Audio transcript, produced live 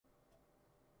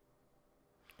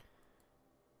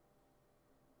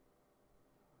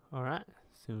Alright,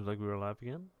 seems like we're alive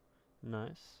again.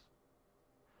 Nice.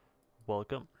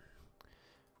 Welcome.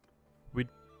 We,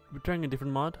 we're trying a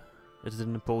different mod. It's a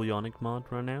Napoleonic mod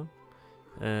right now.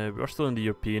 We are still in the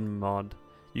European mod.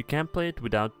 You can play it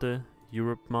without the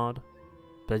Europe mod.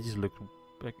 That just looked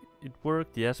like it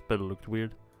worked, yes, but it looked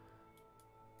weird.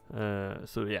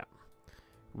 So yeah.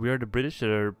 We are the British that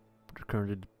are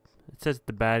currently... It says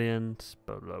the Badians,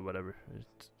 blah blah, whatever.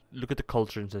 Look at the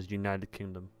culture and it says United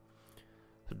Kingdom.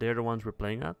 So they're the ones we're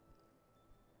playing at.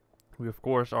 We of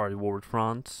course are at war with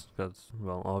France, because,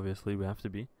 well, obviously we have to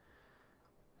be.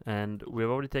 And we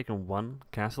have already taken one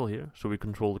castle here, so we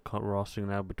control the crossing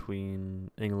now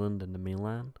between England and the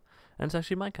mainland. And it's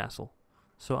actually my castle,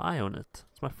 so I own it.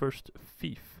 It's my first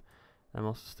fief. I'm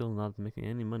also still not making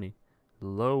any money.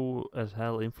 Low as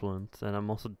hell influence, and I'm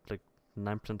also like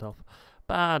 9% off.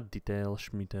 Bad details,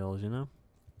 schmetails, you know?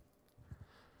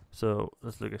 So,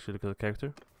 let's actually look at the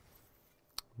character.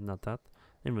 Not that.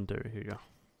 Inventory, here you go.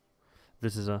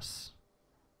 This is us.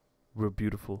 We're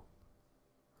beautiful.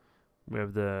 We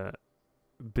have the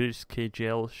British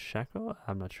KGL Shako.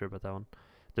 I'm not sure about that one.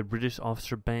 The British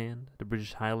Officer Band. The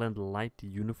British Highland Light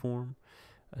Uniform.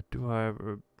 Do I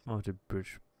ever... Oh, the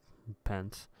British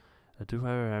pants. Do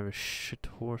I ever have a shit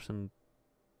horse and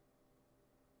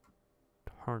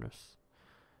harness?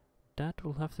 That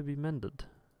will have to be mended.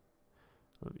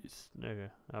 Let me okay,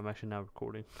 I'm actually now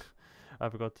recording. I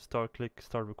forgot to start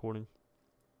recording.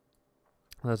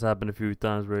 That's happened a few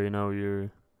times where, you know,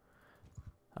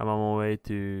 I'm on my way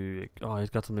to, like, oh, he's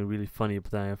got something really funny,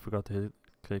 but then I forgot to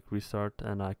click restart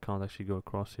and I can't actually go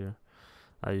across here.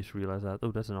 I just realized that.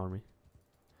 Oh, that's an army.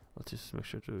 Let's just make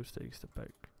sure to take a step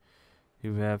back.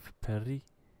 You have Paris.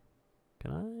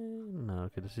 Can I? No,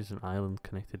 okay, this is an island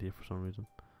connected here for some reason.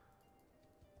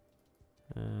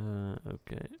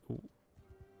 Okay. Ooh.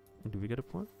 Do we get a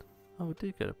point? Oh, we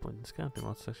did get a point in scouting.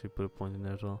 Let's actually put a point in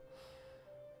there as well.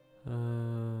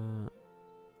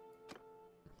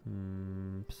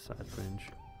 Side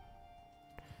range.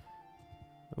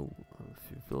 Oh, a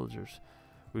few villagers.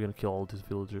 We're gonna kill all these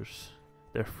villagers.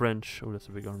 They're French. Oh, that's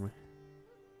a big army.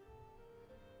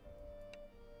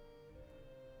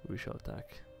 We shall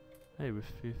attack. Hey, we're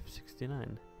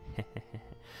 69.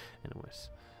 Anyways,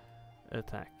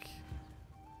 attack.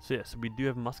 So yes, we do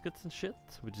have muskets and shit,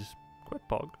 which is quite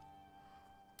pog.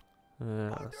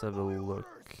 Let's have a look.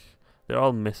 They're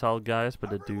all missile guys, but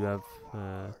they do have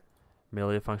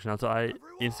melee functionality. So I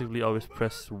instinctively always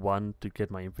press 1 to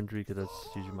get my infantry, because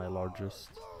that's usually my largest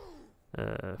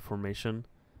formation.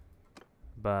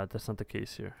 But that's not the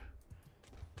case here.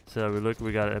 So we look,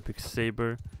 we got an epic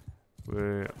saber.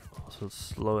 We're also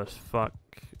slow as fuck.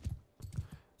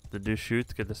 They do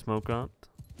shoot, get the smoke out.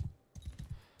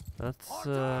 Let's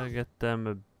get them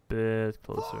a bit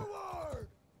closer.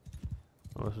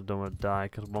 I also don't want to die,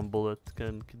 because one bullet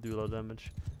can do a lot of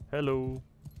damage. Hello,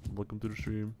 welcome to the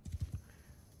stream.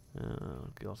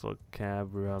 Okay, also a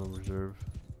cab, we're out of reserve.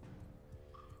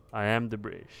 I am the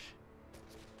British.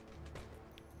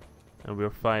 And we're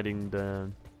fighting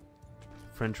the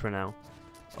French right now.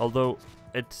 Although,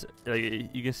 it's like,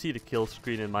 you can see the kill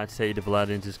screen, it might say the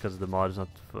Paladins just because the mod is not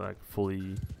like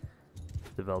fully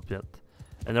developed yet.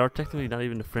 And they are technically not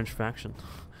even the French faction.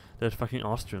 They're fucking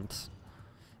Austrians.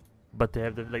 But they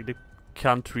have the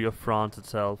country of France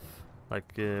itself,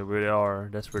 like where they are.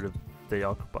 That's where they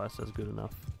occupy. So that's good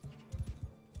enough.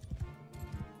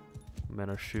 Men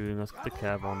are shooting. Let's get the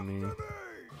cab on me.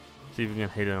 See if we can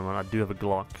hit them. I do have a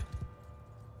Glock.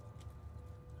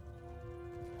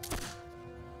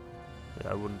 Yeah,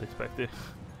 I wouldn't expect it.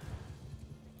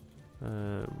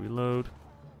 Reload.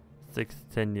 6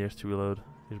 to 10 years to reload.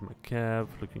 Here's my cab,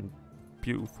 looking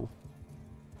beautiful.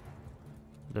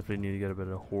 Definitely need to get a bit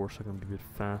of a horse, so I can be a bit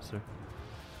faster.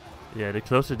 Yeah, the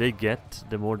closer they get,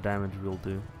 the more damage we'll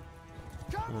do.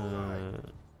 Yeah,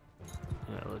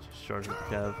 let's just charge with the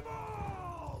cab.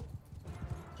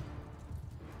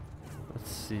 Let's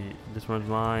see, this one's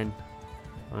mine.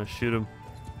 I'm gonna shoot him.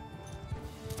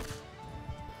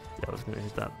 Yeah, I was gonna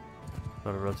hit that.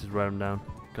 Whatever, let's just ride him down.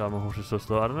 God, my horse is so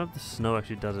slow. I don't know if the snow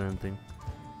actually does anything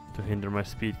to hinder my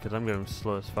speed, because I'm getting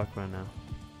slow as fuck right now.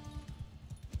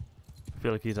 I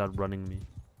feel like he's outrunning me.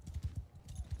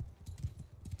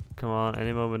 Come on,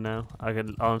 any moment now. I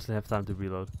can honestly have time to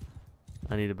reload.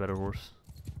 I need a better horse.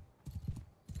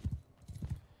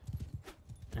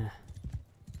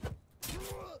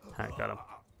 I got him.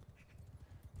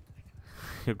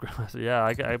 Your grandmaster, yeah,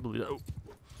 I believe that. Oh,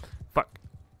 fuck.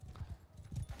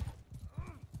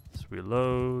 Let's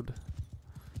reload.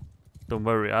 Don't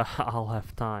worry, I'll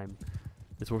have time.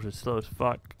 This horse is slow as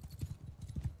fuck.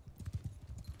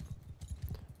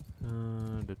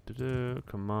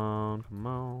 Come on, come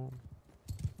on.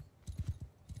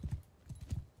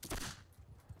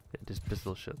 Yeah, this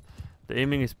pistol shit. The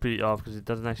aiming is pretty off because it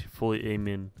doesn't actually fully aim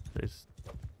in. It's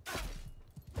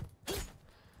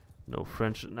no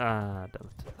French. Ah, damn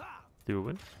it. Did we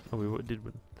win? Oh, we did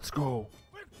win. Let's go.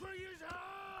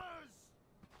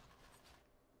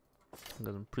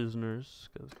 Got some prisoners.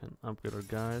 Guys can upgrade our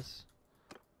guys.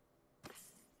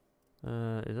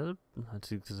 Is that a? That's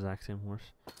the exact same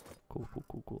horse. Cool, cool,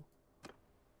 cool, cool.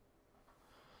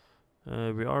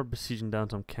 We are besieging down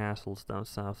some castles down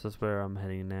south. That's where I'm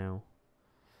heading now.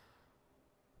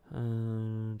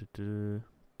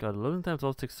 God, the loading times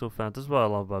always take so fast. This is what I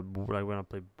love about like when I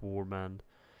play Warband.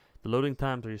 The loading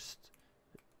times are just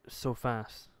so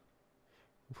fast.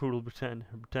 Rule Britannia.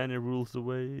 Britannia rules the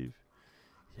wave.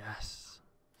 Yes.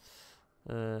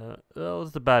 Well,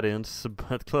 it's the bad ends,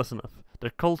 but close enough. Their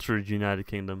culture is United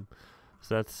Kingdom,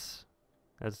 so that's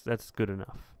good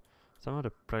enough. Somehow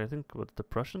I think what the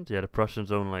Prussians? Yeah, the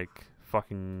Prussians own like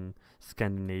fucking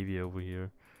Scandinavia over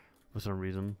here for some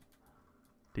reason.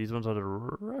 These ones are the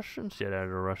Russians. Yeah, they're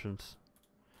the Russians.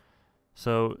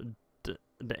 So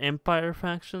the Empire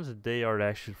factions, they are the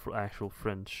actual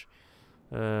French.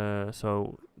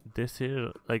 So this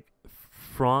here, like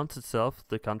France itself,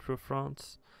 the country of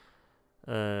France,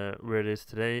 where it is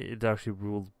today, it's actually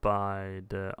ruled by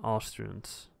the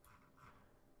Austrians,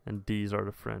 and these are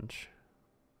the French.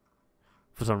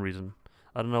 For some reason,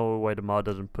 I don't know why the mod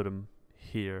doesn't put them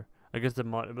here. I guess the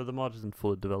mod isn't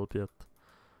fully developed yet.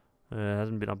 It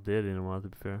hasn't been updated in a while, to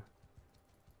be fair.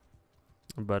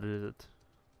 But is it?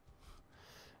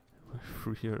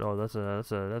 Oh, that's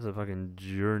a fucking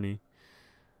journey.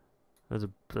 That's a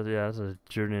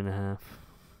journey and a half.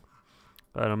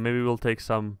 I don't know. Maybe we'll take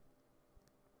some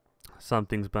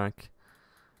things back.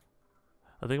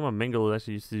 I think my main goal is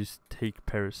actually used to just take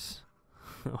Paris.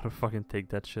 I wanna fucking take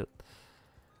that shit.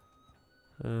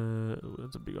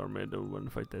 That's a big army. I don't want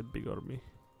to fight that big army.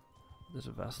 There's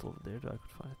a vassal over there that I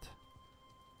could fight.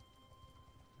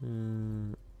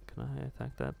 Can I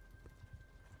attack that?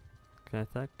 Can I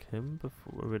attack him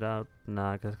before without?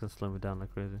 Nah, I guess I can slow me down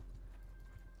like crazy.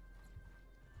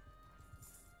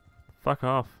 Fuck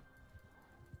off.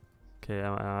 Okay,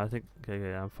 I think.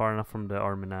 Okay, I'm far enough from the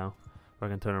army now, where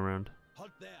I can turn around.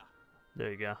 Halt there. There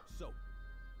you go. So,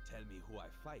 tell me who I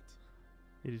fight.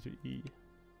 It is E.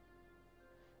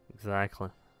 Exactly.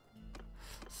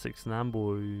 6-9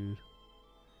 boys.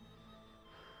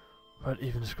 But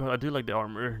even squad, I do like the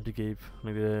armor they gave.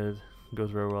 Like it goes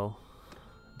very well.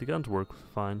 The guns work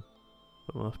fine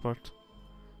for the most part.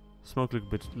 Smoke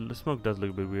does look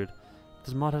a bit weird.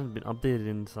 This mod hasn't been updated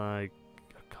in like,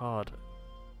 God,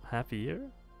 half a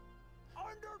year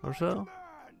or so.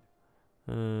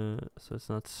 So it's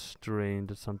not strange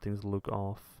that some things look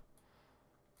off.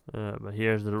 But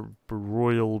here's the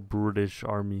Royal British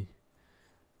Army.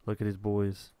 Look at these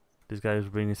boys. This guy is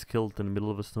bringing his kilt in the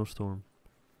middle of a snowstorm.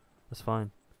 That's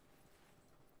fine.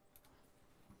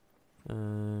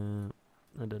 And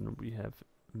then we have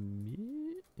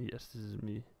me. Yes, this is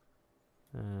me.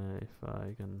 If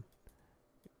I can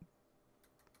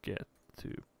get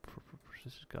to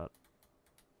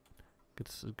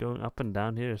it's going up and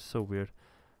down here is so weird.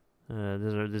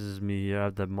 This is me here. I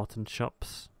have the mutton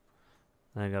chops.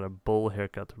 I got a bowl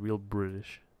haircut, real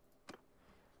British.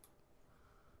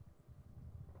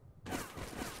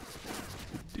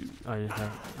 Dude, I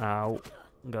have. Ow.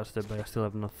 Got to step back. I still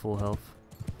have enough full health.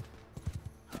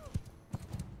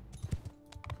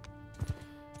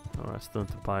 Alright, I still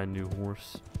have to buy a new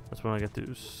horse. That's when I get to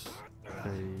a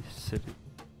city.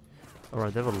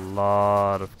 Alright, they have a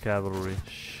lot of cavalry.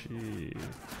 Shit.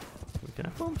 Can I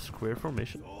form square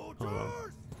formation? Hold on.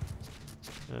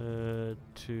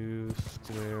 2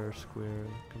 square.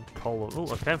 Column.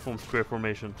 Oh, I can form square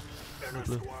formation.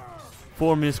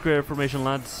 Form me a square formation,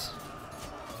 lads.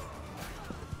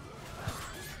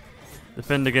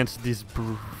 Defend against these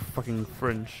fucking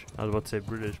French. I was about to say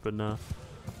British, but nah.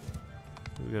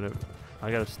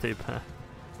 I gotta stay back.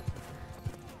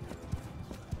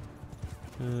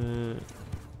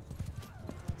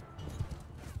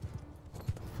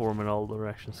 Form in all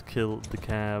directions. Kill the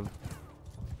cab.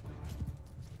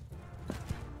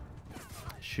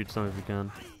 Shoot some if you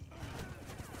can.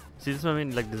 See, this is what I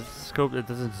mean. Like the scope, it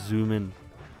doesn't zoom in,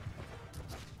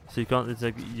 so you can't. It's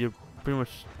like you're pretty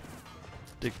much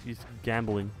like he's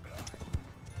gambling,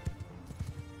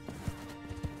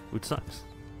 which sucks.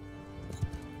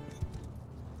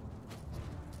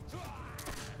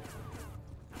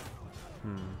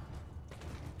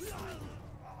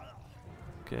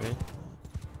 Okay.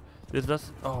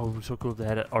 That's oh so cool. They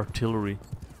had artillery.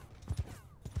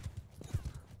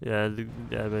 Yeah,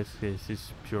 yeah, basically it's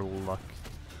just pure luck.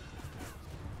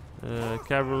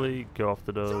 Cavalry, go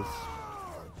after those.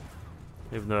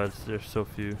 Even though there's so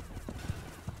few.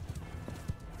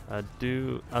 I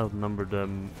do outnumber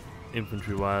them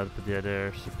infantry-wise, but yeah,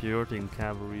 their superiority in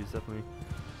cavalry is definitely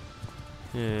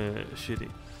shitty.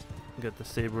 Get the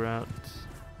saber out.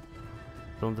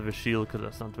 Don't have a shield because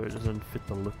that's not very, doesn't fit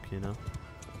the look, you know.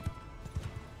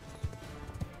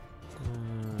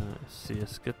 See,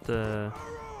 let's get them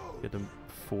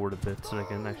forward a bit so they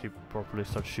can actually properly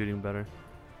start shooting better.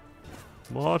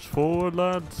 March forward,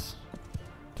 lads,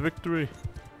 to victory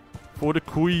for the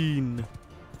Queen.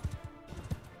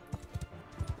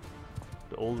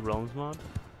 The old realms mod.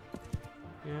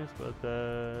 Yes, but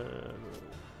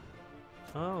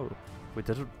oh, wait,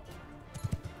 that's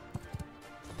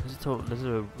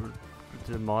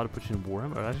a mod pushing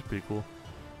Warhammer. That's actually pretty cool.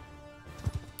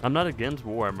 I'm not against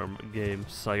Warhammer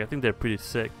games. Like I think they're pretty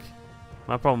sick.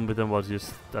 My problem with them was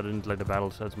just I didn't like the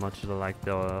battles as much as I liked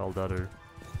all the other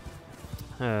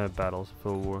battles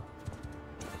for war.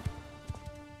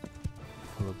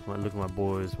 Look at my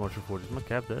boys marching forward. Is my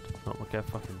cap dead? No, my cap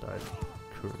fucking died.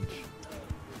 Cringe.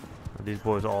 And these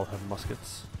boys all have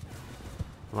muskets.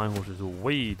 My horse is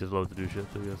way too slow to do shit.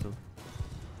 So.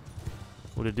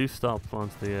 Well, they do stop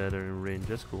once they're in range.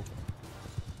 That's cool.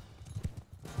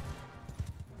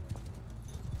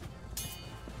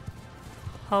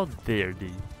 How dare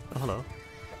thee? Oh, hello.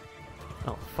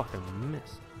 Oh, fucking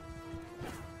miss.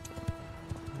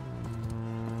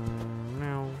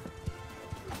 No.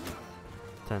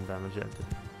 10 damage. Yeah,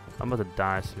 I'm about to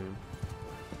die soon.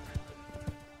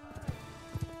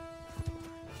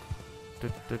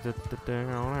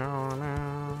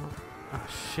 Ah,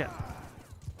 shit.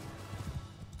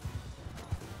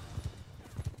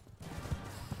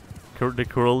 The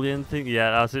Corollian thing?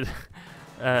 Yeah, that was it.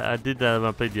 I did that when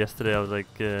I played yesterday. I was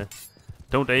like,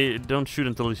 don't shoot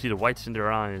until you see the whites in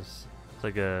their eyes. It's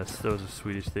like that was a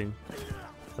Swedish thing.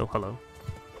 Oh, hello.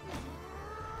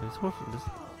 Wait,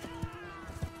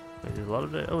 there's a lot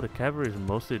of that. Oh, the cavalry is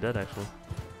mostly dead actually.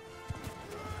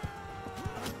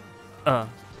 Oh,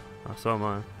 so am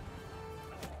I.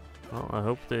 Well, I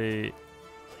hope they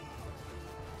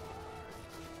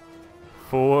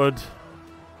forward.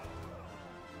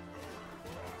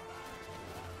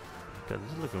 God,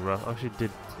 this is looking rough. Oh, she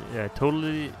did. Yeah,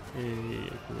 totally.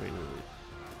 Wait.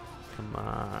 Come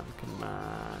on.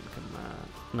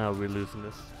 No, we're losing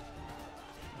this.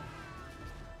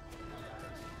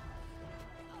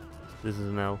 This is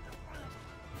an L.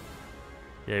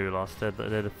 Yeah, we lost. They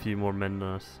had a few more men than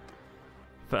us.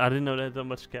 But I didn't know they had that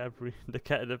much cavalry. The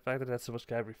fact that they had so much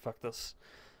cavalry fucked us.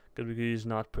 Because we could use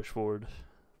not push forward.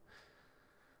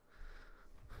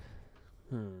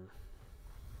 You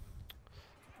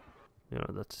know,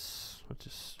 let's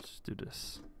just do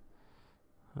this.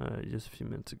 Just a few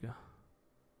minutes ago.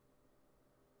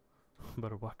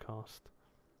 But at what cost?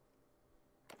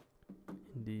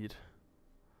 Indeed.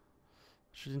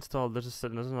 Should install. There's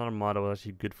another mod that was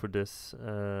actually good for this.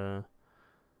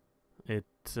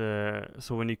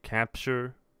 So when you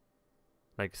capture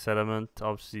like settlement,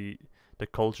 obviously the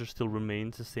culture still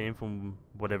remains the same from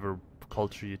whatever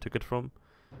culture you took it from.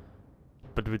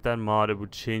 But with that mod, it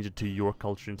would change it to your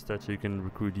culture instead, so you can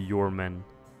recruit your men.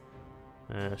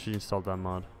 I should install that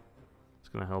mod. It's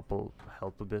gonna help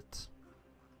a bit.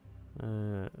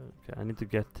 Okay, I need to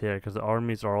get there because the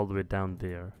armies are all the way down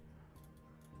there.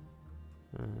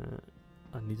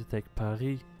 I need to take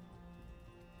Paris.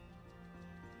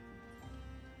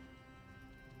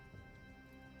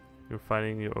 You're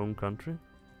fighting your own country?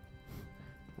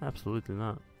 Absolutely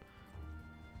not.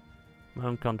 My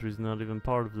own country is not even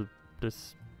part of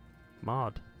this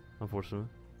mod, unfortunately.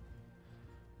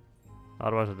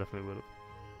 Otherwise I definitely would have.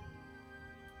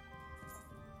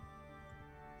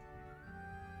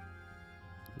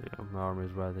 Yeah, my army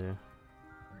is right there.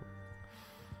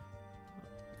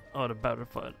 Oh, the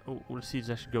battlefield. Oh, the siege is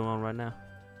actually going on right now.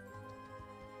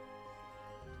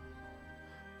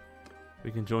 We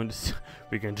can join the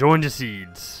we can join the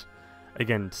siege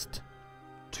against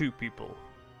 2 people.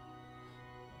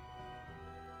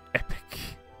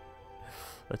 Epic.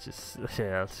 That's just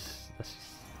that's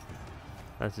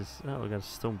just oh, we got a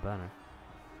stone banner.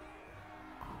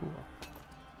 Cool.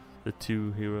 The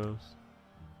 2 heroes.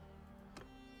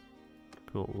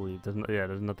 Cool. We'll leave.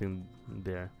 There's nothing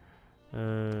there.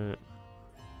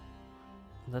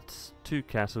 That's 2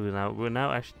 castles now. We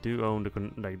now actually do own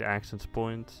the access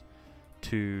points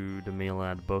to the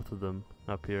mainland, both of them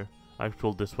up here. I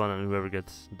control this one, and whoever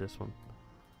gets this one.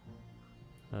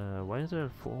 Why is there a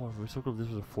 4? We're so cool. This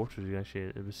was a fortress. You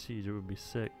actually had a siege. It would be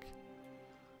sick.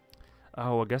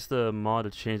 Oh, I guess the mod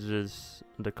that changes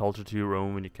the culture to your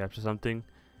own when you capture something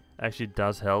actually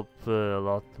does help a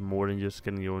lot more than just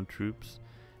getting your own troops,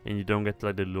 and you don't get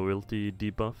like the loyalty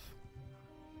debuff.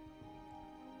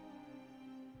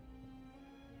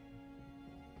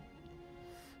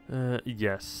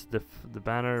 Yes, the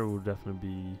banner would definitely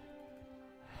be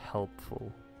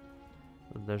helpful.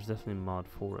 There's definitely a mod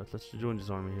for it. Let's join this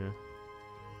army here.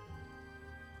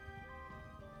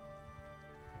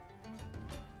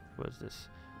 What is this?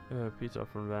 Peace offer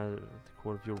from the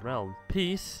court of your realm.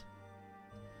 Peace?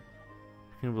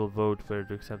 The king will vote whether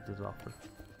to accept this offer.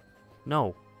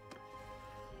 No.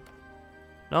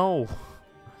 No!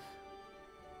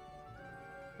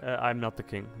 I'm not the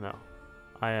king, no.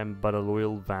 I am but a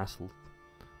loyal vassal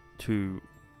to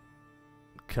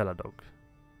Caladog.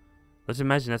 Let's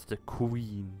imagine that's the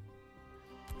queen.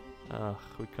 Ugh,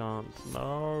 we can't.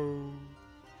 No.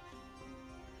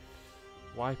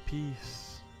 Why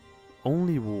peace?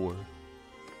 Only war.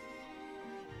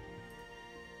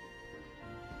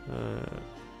 No,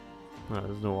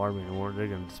 there's no army anymore. They're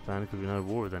gonna disband because we're not at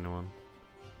war with anyone.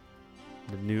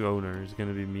 The new owner is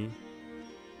gonna be me.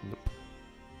 Nope.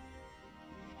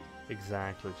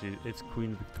 Exactly. It's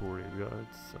Queen Victoria.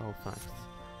 It's all facts.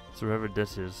 So whoever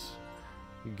this is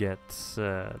gets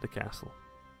the castle.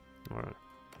 Alright.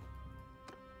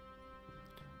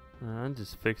 And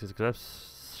just fix it because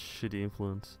that's shitty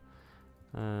influence.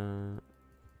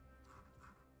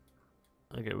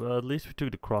 Okay, well at least we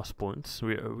took the cross points.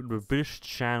 The British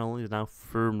Channel is now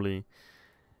firmly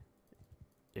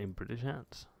in British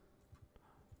hands.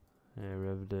 We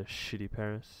have the shitty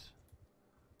Paris.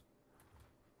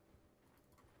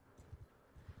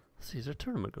 Let's see, is there a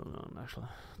tournament going on actually?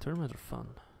 Tournaments are fun.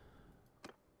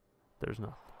 There's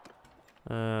not.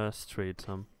 Let's trade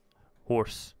some.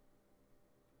 Horse.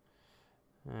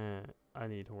 I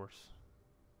need horse.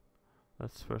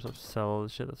 Let's first have to sell all the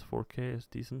shit. That's 4k. It's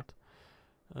decent.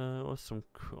 What's some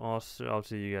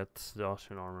obviously you get the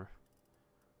Austrian armor.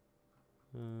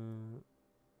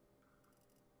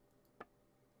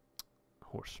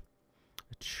 Horse.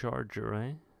 A charger,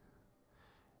 eh?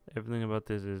 Everything about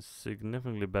this is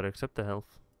significantly better except the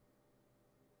health.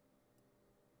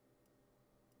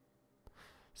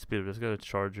 Speed, let's get a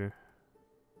charger.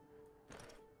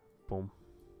 Boom.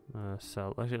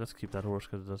 Sell. Actually, let's keep that horse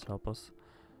because it does help us.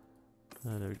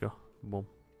 There we go. Boom.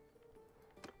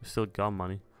 We still got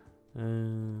money.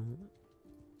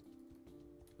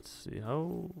 Let's see.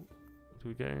 How do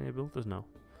we get any abilities now?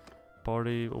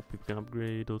 Party. Oh, we can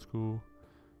upgrade. Let's go.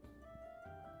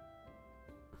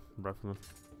 Rifleman.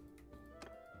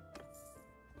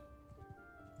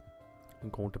 I'm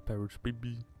going to Paris,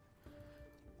 baby.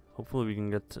 Hopefully we can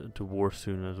get to war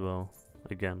soon as well.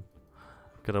 Again.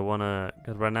 Because I wanna.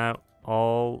 Because right now,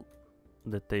 all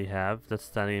that they have that's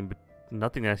standing in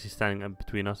nothing actually standing in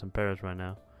between us and Paris right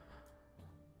now.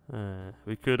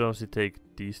 We could obviously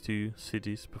take these two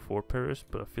cities before Paris,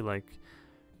 but I feel like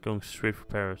going straight for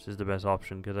Paris is the best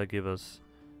option because that gives us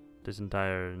this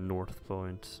entire north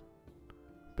point.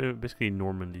 Basically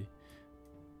Normandy.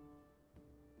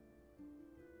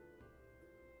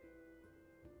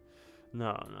 No,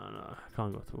 I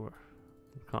can't go to war.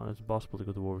 It's impossible to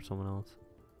go to war with someone else.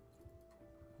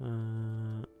 I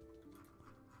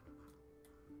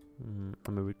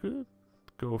mean, we could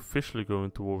go officially go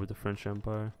into war with the French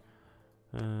Empire.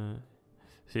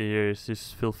 See, here's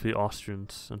these filthy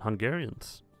Austrians and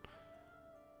Hungarians.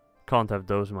 Can't have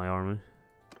those in my army.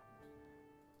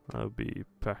 That would be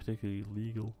practically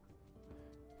illegal.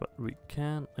 But we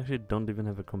can. Actually, don't even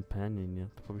have a companion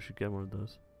yet. Probably should get one of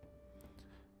those.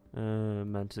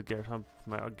 Man, the garrison.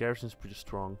 My garrison is pretty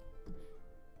strong.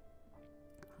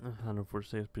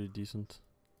 146 is pretty decent.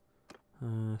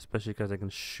 Especially because I can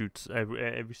shoot.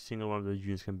 Every single one of the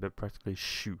units can practically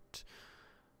shoot.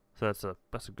 So that's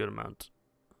a good amount.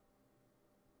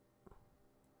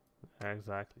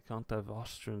 Exactly. Can't have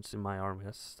Austrians in my army.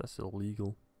 That's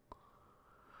illegal.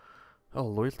 Oh,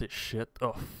 loyalty shit.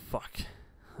 Oh fuck.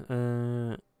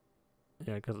 Yeah,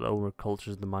 because the over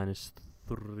culture is the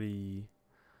 -3.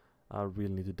 I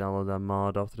really need to download that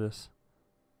mod after this,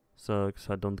 so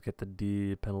I don't get the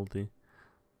D penalty.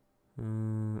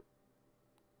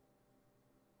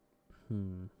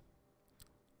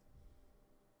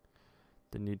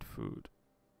 They need food.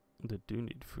 They do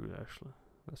need food actually.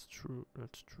 That's true.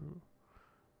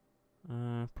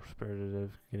 Prosperity,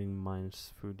 they're getting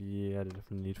minus food. Yeah, they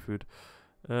definitely need food.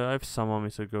 I have some on me,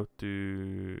 so go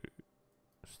to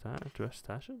do I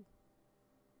stash it?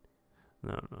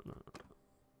 No.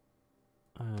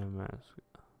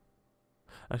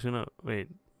 Actually, no. Wait,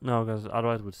 no, because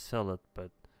otherwise I would sell it.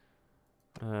 But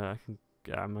I can.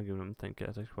 Yeah, I'm not giving them 10k.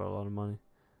 That's actually quite a lot of money.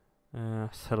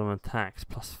 Settlement tax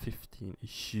plus 15,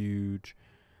 huge.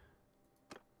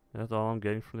 That's all I'm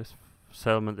getting from this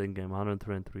settlement in game.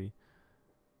 123.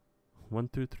 1,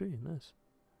 2, 3. Nice.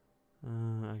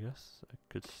 I guess I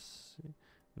could see.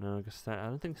 No, I guess I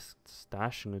don't think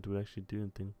stashing it would actually do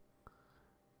anything.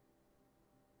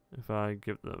 If I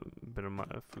give them a bit of my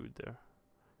food there.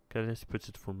 Okay, this puts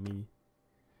it for me.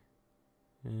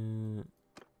 It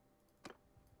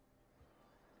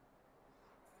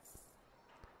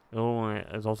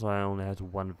also I only has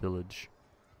one village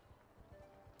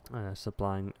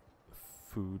supplying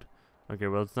food. Okay,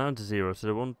 well it's down to 0, so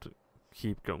it won't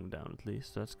keep going down at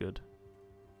least. That's good.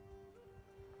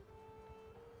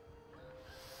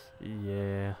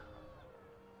 Yeah.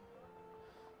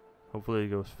 Hopefully it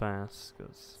goes fast,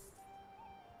 because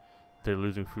they're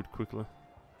losing food quickly.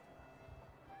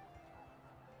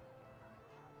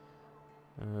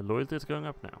 Loyalty is going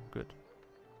up now. Good.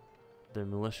 The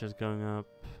militia is going up.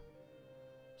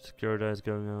 Security is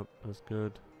going up. That's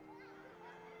good.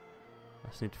 I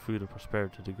just need food and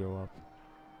prosperity to go up.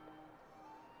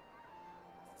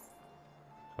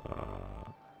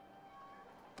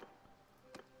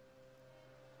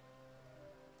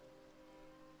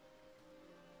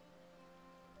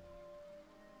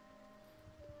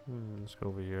 Let's go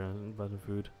over here and buy the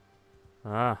food.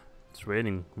 Ah, it's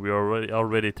raining. We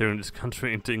already turned this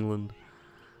country into England.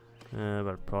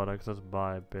 But products, let's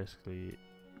buy basically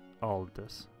all of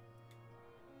this.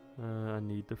 I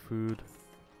need the food.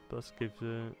 Plus gives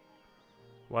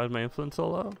why is my influence so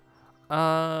low?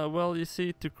 Well, you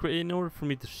see, in order for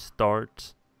me to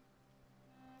start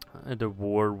the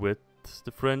war with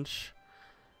the French,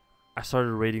 I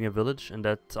started raiding a village, and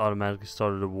that automatically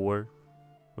started a war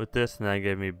with this, and that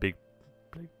gave me a big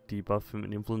debuff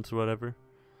in influence or whatever.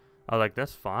 I was like,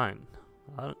 that's fine.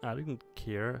 I didn't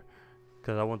care,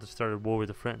 because I wanted to start a war with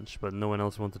the French, but no one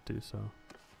else wanted to, so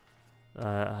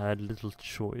I had little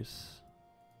choice.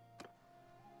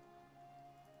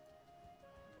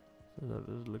 So let's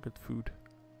look at food.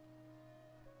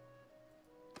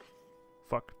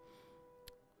 Fuck.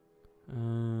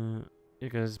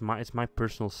 Because it's my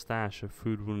personal stash. If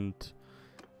food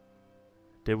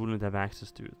they wouldn't have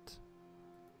access to it.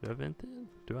 Do I have anything?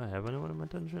 Do I have anyone in my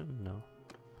dungeon? No.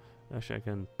 Actually, I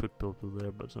can put people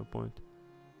there, but it's no point.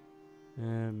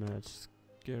 Match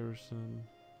garrison.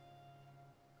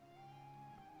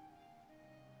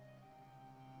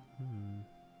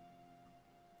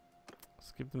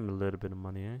 Let's give them a little bit of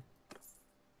money, eh?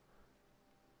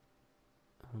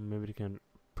 Maybe they can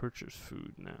purchase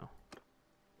food now.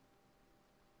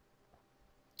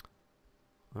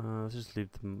 Let's just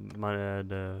leave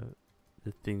the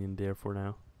thing in there for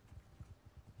now.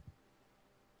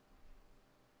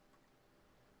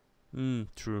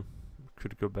 True.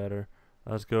 Could go better.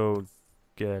 Let's go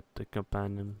get a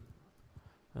companion.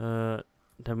 That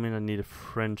means I need a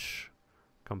French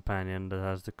companion that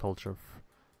has the culture of...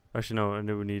 Actually, no, I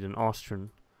would need an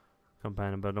Austrian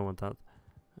companion, but I don't want that.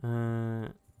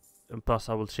 And plus,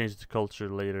 I will change the culture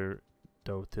later,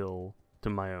 though, to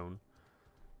my own.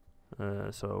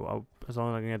 So as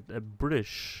long as I can get a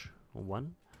British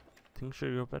one, things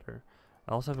should go better.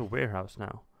 I also have a warehouse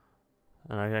now,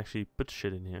 and I can actually put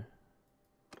shit in here.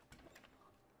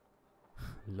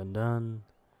 London.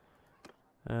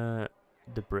 The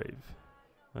Brave.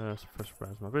 First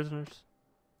browse my prisoners.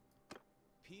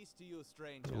 Peace to you,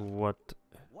 stranger. What?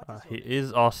 He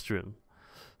is Austrian,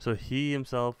 so he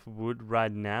himself would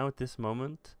right now at this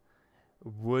moment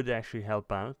would actually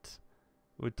help out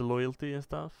with the loyalty and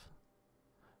stuff.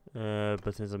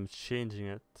 But since I'm changing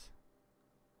it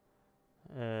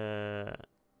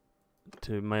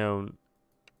to my own,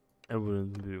 it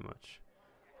wouldn't do much.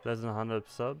 Less than 100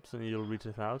 subs and you'll reach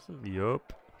 1,000.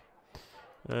 Yup.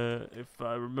 If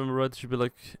I remember right, it should be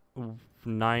like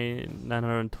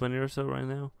 920 or so right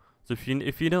now. So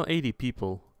if you know 80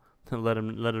 people, then let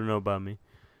them know about me.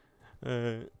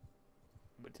 But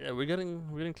yeah, we're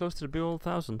getting close to the big old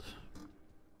 1,000.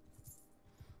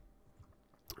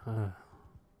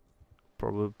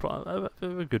 Probably I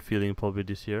have a good feeling probably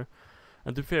this year.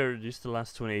 And to be fair, just the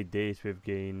last 28 days we've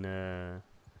gained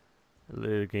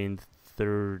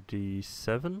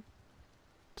 37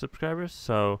 subscribers.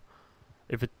 So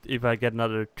if I get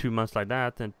another 2 months like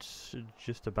that, then it's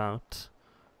just about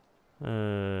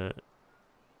enough.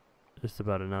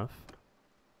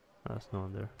 That's no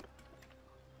one there.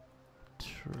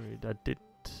 Trade.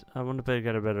 I want to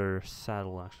get a better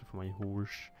saddle actually for my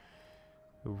horse.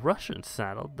 Russian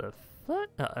saddle? The fuck?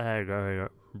 There you go.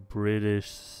 British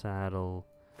saddle.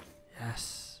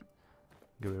 Yes.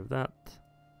 Get rid of that.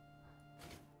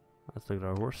 Let's look at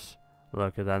our horse.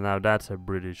 Look at that. Now that's a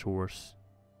British horse.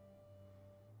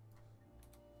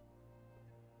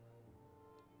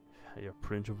 You're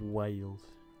Prince of Wales.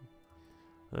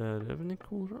 Do you have any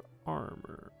cooler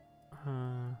armor?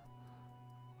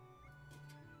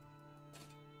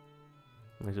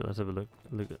 Actually, let's have a look.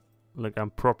 Look, I'm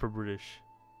proper British.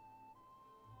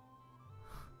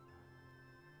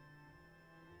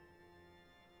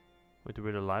 Wait,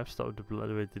 where the live stop? The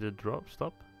blood. Wait, did it drop?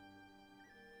 Stop.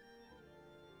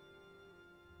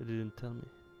 It didn't tell me.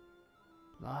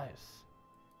 Lies.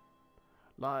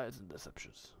 Lies and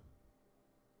deceptions.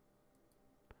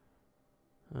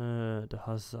 The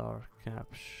Hussar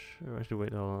caps. Actually,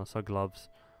 wait, hold on. I saw gloves.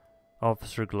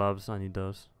 Officer gloves. I need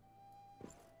those.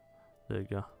 There you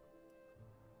go.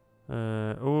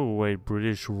 Oh wait,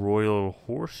 British Royal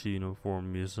Horse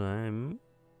Uniform Museum.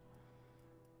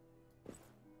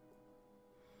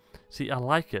 See, I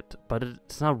like it, but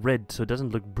it's not red, so it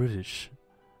doesn't look British.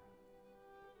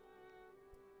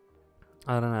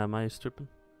 I don't know, am I stripping?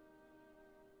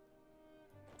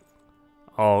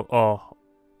 Oh.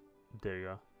 There you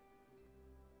go.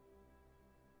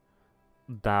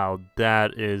 Now,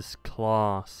 that is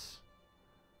class.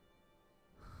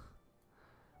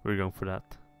 We're going for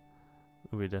that.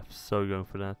 We're so going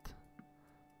for that.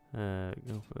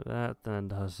 Going for that,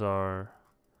 and the Hussar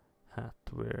hat.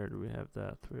 Where do we have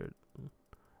that? Where?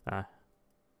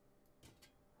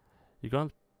 You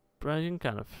can't. You can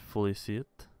kind of fully see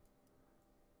it.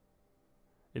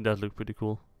 It does look pretty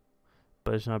cool,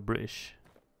 but it's not British.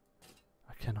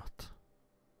 I cannot.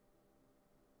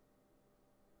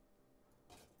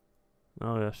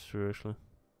 Oh, that's true, actually.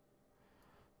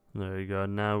 There you go.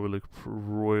 Now we look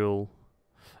royal.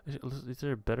 Is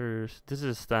there a better? This is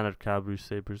a standard cavalry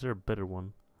saber. Is there a better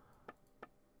one?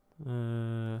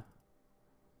 Oh,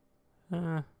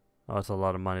 it's a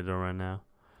lot of money though right now.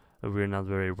 We're not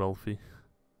very wealthy.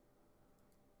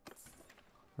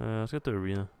 Let's get the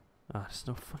arena. There's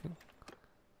no fucking.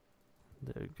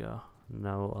 There you go.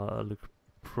 Now look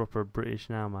proper British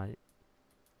now, mate.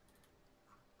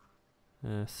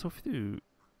 So few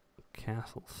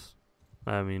castles.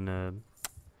 I mean,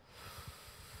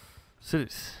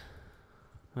 cities.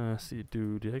 See,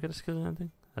 did I get a skill in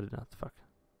anything? I did not. Fuck.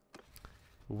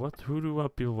 Who do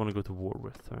people want to go to war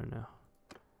with right now?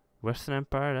 Western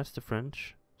Empire, that's the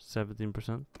French.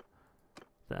 17%.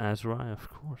 The Azrai, of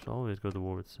course. Always go to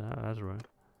war with Azrai.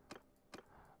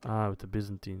 With the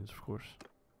Byzantines, of course.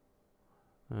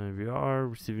 We are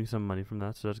receiving some money from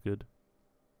that, so that's good.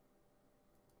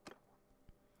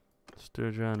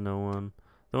 Sturgeon, no one.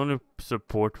 The only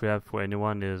support we have for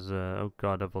anyone is, oh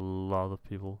god, I have a lot of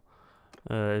people.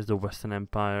 Is the Western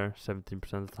Empire,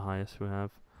 17% is the highest we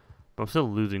have. But I'm still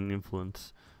losing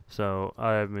influence, so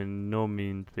I am in no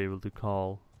means be able to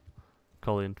call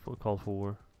for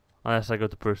war, unless I go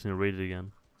to personally raid it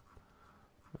again.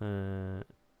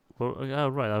 Well,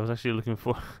 right, I was actually looking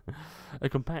for a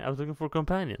companion. I was looking for a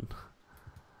companion.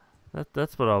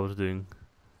 That's what I was doing.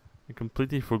 I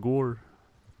completely forgot.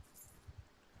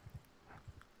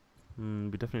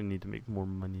 We definitely need to make more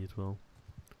money as well.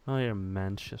 Oh yeah,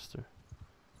 Manchester.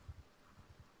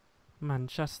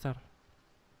 Manchester.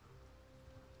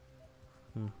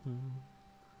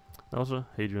 Also,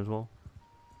 Hadrian as well.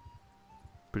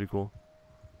 Pretty cool.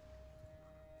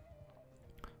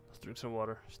 Let's drink some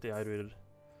water. Stay hydrated.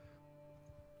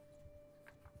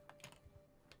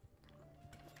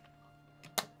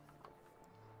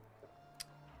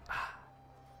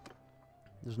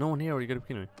 There's no one here, or you gotta be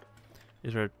kidding me.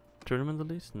 Is there a tournament at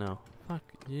least? No. Fuck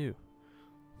you.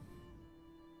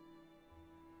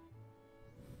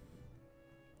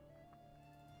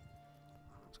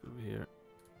 Let's go over here.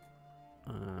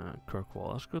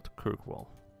 Kirkwall. Let's go to Kirkwall.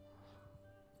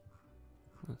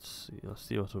 Let's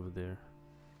see what's over there.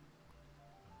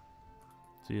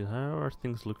 See, how are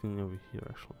things looking over here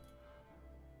actually?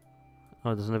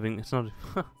 Oh, there's nothing. It's not.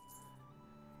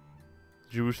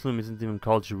 Jerusalem isn't even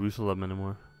called Jerusalem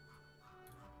anymore.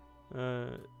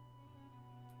 Oh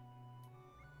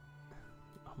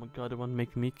my god, they want to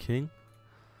make me king?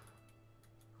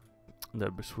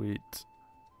 That'd be sweet.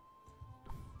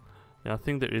 Yeah, I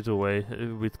think there is a way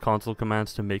with console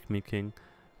commands to make me king,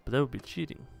 but that would be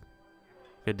cheating.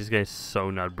 Okay, this guy's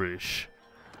so not British.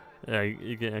 Yeah,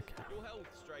 you get. Okay.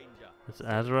 It's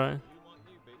Azrai.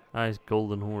 He's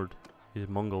Golden Horde. He's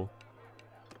Mongol.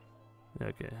 Yeah,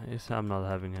 okay, I'm not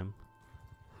having him.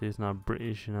 He's not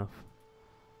British enough.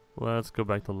 Let's go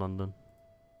back to London.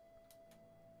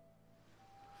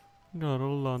 Got a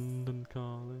London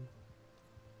calling.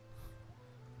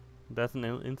 That's an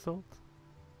insult?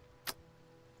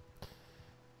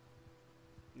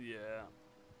 Yeah.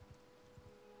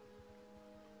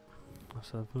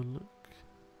 Let's have a look.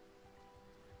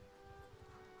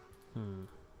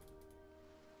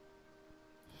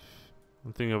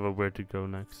 I'm thinking of where to go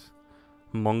next.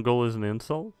 Mongol is an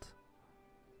insult?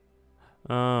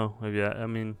 Oh, yeah, I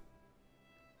mean...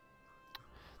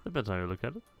 Depends how you look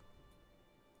at it.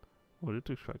 Oh, it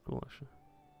looks quite cool actually.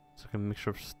 It's like a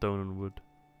mixture of stone and wood.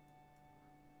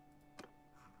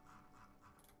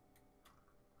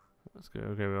 Let's go.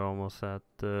 Okay, we're almost at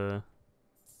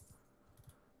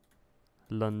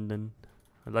London.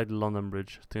 I like the London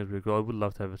Bridge. I think it's really cool. I would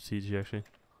love to have a CG actually.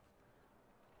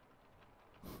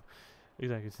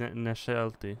 Exactly, it's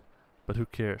nationality, but who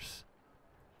cares?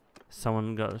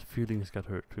 Someone got feelings got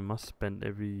hurt. We must spend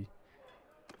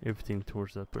everything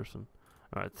towards that person.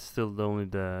 Alright, still only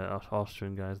the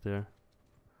Austrian guys there.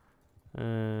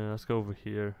 Let's go over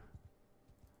here.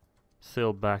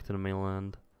 Sail back to the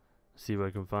mainland. See what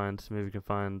I can find. Maybe we can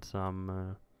find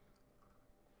some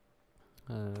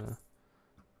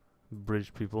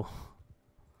British people.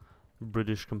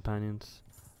 British companions.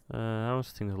 How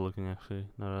is things looking actually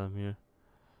now that I'm here?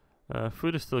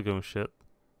 Food is still going shit.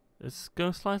 It's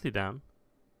going slightly down.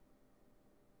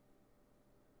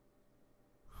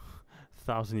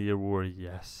 1,000-year war,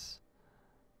 yes.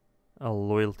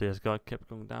 Loyalty has kept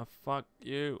going down. Fuck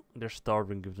you. They're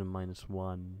starving, gives them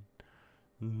 -1.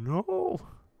 No.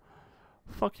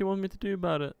 Fuck you want me to do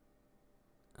about it?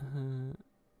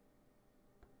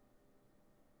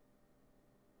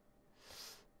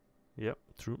 Yep,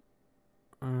 true.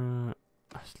 I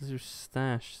still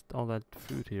stashed all that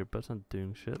food here, but it's not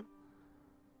doing shit.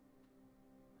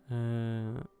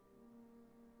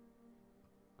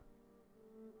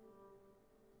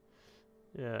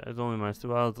 Yeah, it's only -2.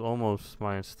 Well, it's almost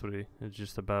 -3. It's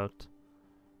just about.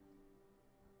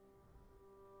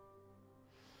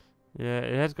 Yeah,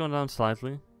 it has gone down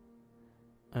slightly.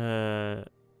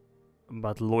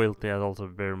 But loyalty has also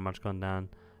very much gone down.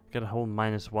 Get a whole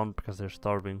 -1 because they're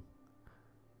starving.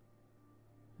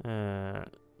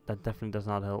 That definitely does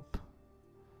not help.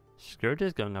 Security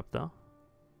is going up though.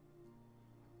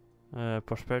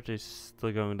 Prosperity is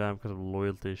still going down because of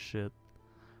loyalty shit.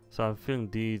 So I'm feeling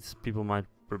these people might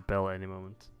rebel any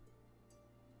moment.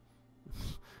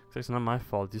 It's not my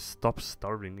fault. Just stop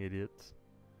starving, idiots.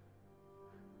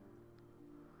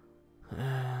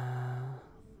 Yeah,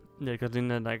 because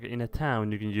in a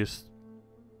town you can just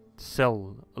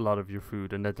sell a lot of your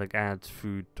food, and that like adds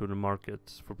food to the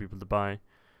markets for people to buy.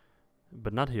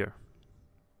 But not here.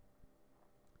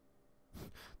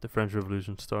 The French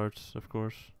Revolution starts, of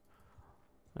course.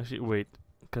 Actually, wait,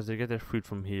 because they get their food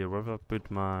from here. Where if I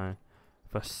put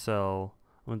if I sell?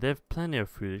 I mean, they have plenty of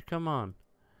food. Come on,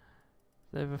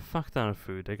 they have a fuck ton of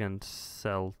food. They can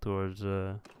sell towards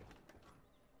to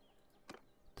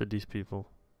these people.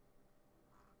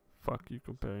 Fuck you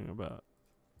comparing about.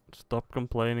 Stop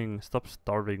complaining. Stop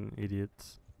starving,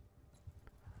 idiots.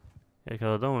 Yeah,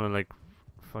 because I don't want to like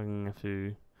fucking have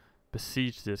to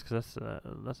besiege this, because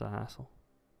that's a hassle.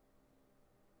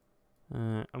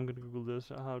 I'm gonna Google this.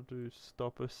 How to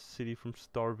stop a city from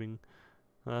starving.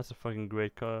 That's a fucking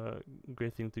great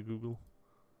thing to Google.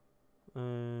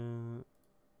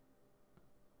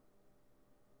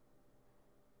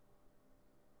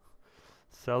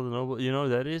 Sell the noble. You know,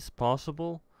 that is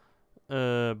possible.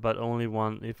 But only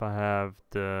if I have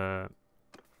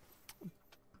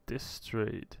this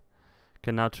trade.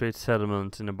 Can now trade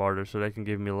settlements in a barter, so they can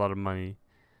give me a lot of money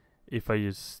if I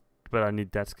use. But I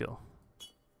need that skill,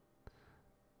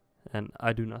 and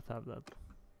I do not have that.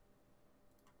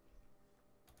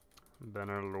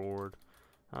 Bannerlord,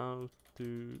 how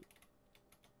to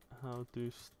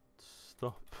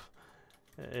stop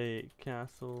a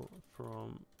castle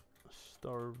from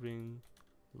starving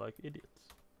like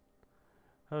idiots.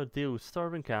 How to deal with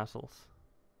starving castles.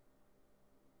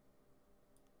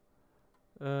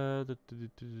 Not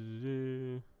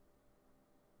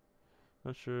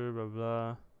sure, blah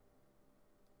blah.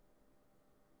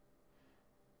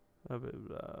 Blah blah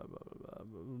blah blah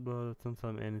blah blah. That doesn't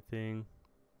tell me anything.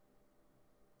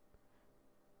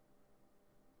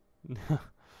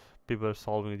 People are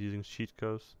solving it using cheat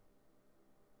codes.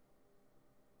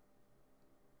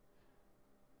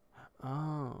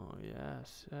 Oh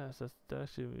yes, that's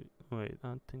actually. Wait,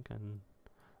 I think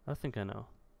I know.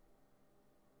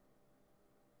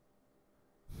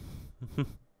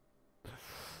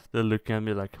 They're looking at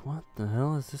me like, what the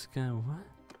hell is this guy?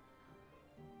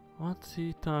 What's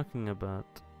he talking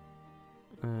about?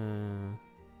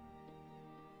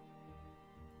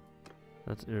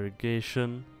 That's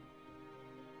irrigation.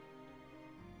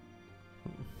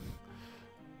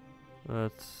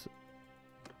 That's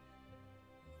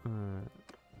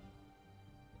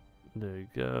there you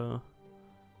go.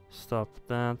 Stop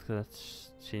that, cause that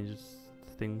changes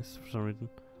things for some reason.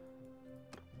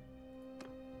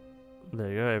 There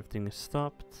you go, everything is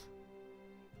stopped.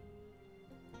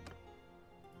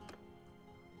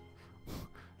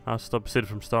 I'll stop city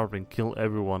from starving, kill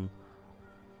everyone.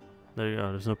 There you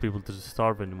go, there's no people to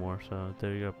starve anymore, so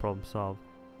there you go, problem solved.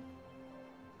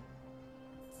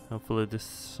 Hopefully this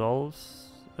solves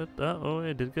it. Oh,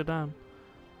 it did go down.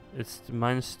 It's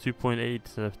minus 2.8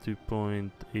 instead of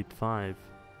 2.85.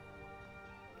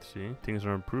 See, things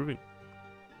are improving.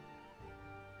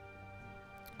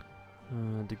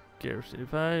 The garrison,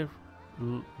 if I...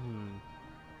 no,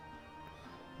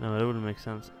 that wouldn't make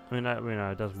sense. I mean,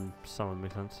 it doesn't somewhat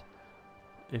make sense.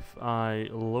 If I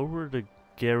lower the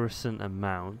garrison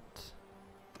amount,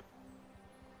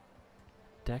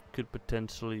 that could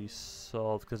potentially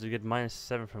solve, because you get minus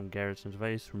 7 from garrisons. If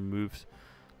I just remove,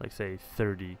 like say,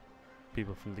 30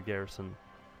 people from the garrison,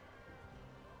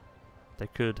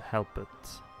 that could help it.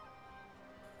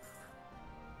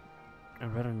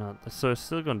 I'd rather not. So it's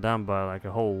still gone down by like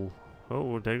a whole...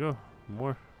 Oh, there you go.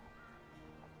 More.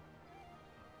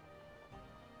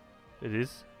 It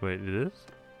is? Wait, it is?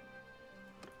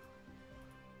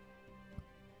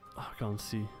 Oh, I can't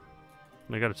see.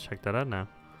 I gotta check that out now.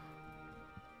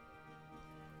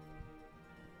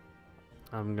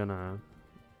 I'm gonna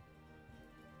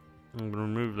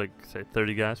remove like say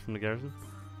 30 guys from the garrison.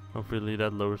 Hopefully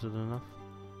that lowers it enough.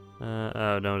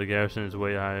 Oh no, the garrison is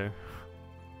way higher.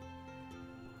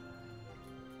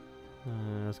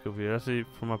 Let's go here. Let's see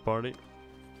for my party.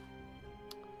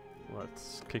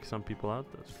 Let's kick some people out.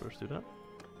 Let's first do that.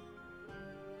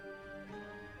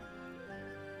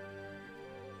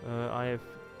 I have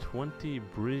 20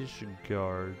 British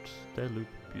guards. They look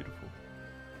beautiful.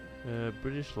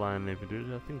 British line infantry.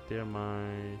 I think they're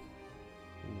my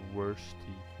worst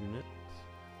unit.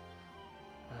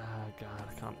 God,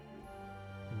 I can't.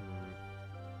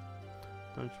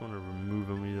 Don't just want to remove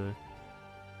them either.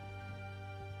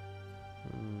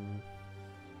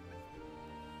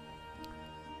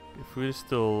 If we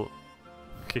still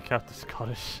kick out the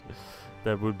Scottish,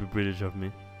 that would be British of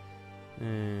me.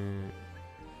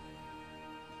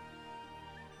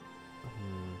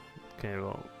 Okay,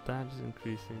 well, that is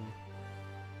increasing.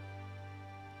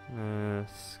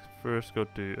 First go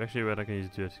to... Actually, what I can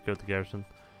easily do is go to garrison.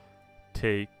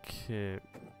 Take...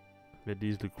 but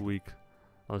these look weak.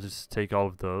 I'll just take all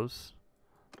of those.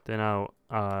 Then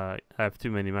I have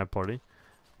too many in my party.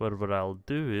 But what I'll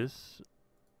do is...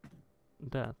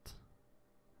 that.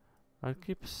 I'll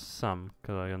keep some,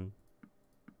 because I can...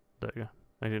 There you go.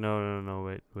 Actually, no,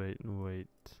 wait.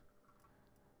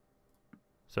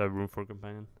 So I have room for a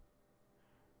companion.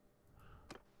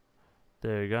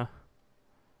 There you go.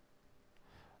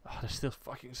 Oh, they're still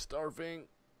fucking starving.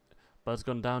 But it's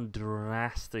gone down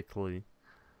drastically.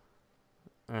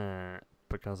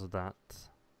 Because of that.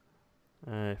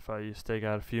 If I just take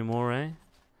out a few more, eh?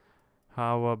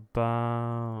 How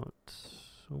about...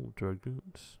 Oh,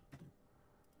 dragoons.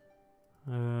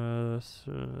 Oh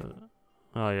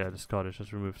yeah, the Scottish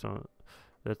has removed some.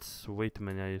 That's way too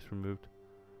many I just removed.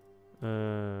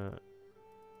 I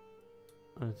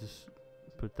just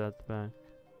put that back.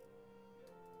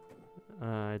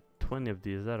 20 of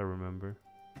these that I remember.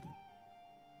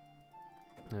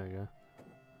 There we go.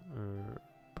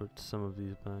 Put some of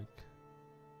these back.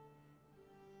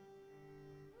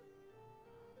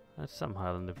 That's some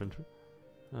Highland infantry.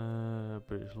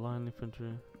 British line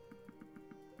infantry.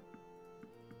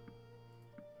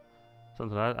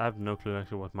 Something I have no clue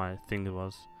actually what my thing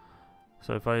was.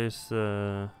 So if I use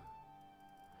the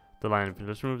line infantry,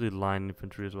 let's remove the line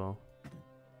infantry as well.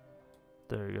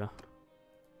 There you go.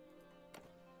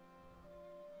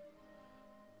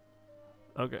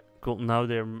 Okay, cool. Now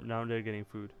they're getting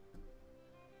food.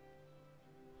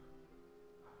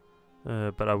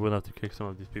 But I will have to kick some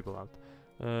of these people out.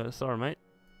 Sorry, mate.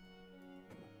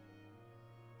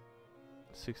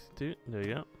 62. There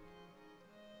you go.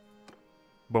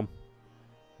 Boom.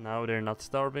 Now they're not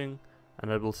starving,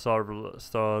 and that will solve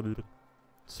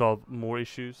more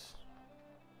issues.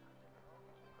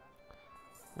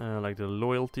 Like the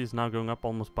loyalty is now going up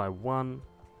almost by 1.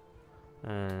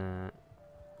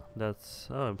 That's...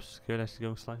 Oh, I'm scared actually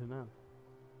going slightly down.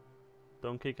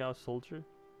 Don't kick out soldier.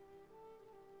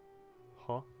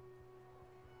 Huh?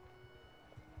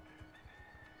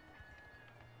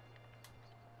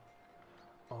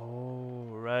 Oh,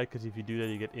 right, because if you do that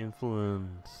you get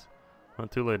influence.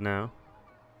 Not too late now.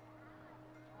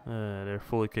 They're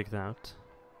fully kicked out.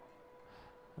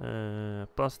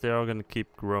 Plus they are gonna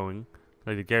keep growing.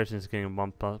 Like the garrison is getting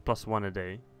plus 1 a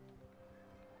day.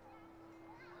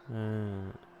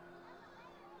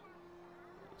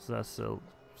 So that's still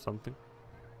something.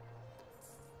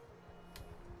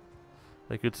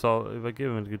 They could solve, if I give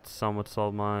them, it could somewhat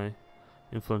solve my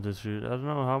influence issue. I don't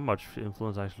know how much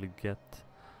influence I actually get.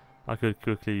 I could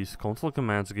quickly use console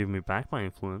commands to give me back my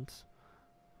influence.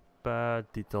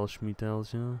 bad. Details,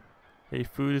 schmetels, you know. Hey,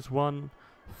 food is 1.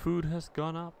 Food has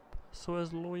gone up. So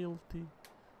has loyalty.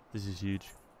 This is huge.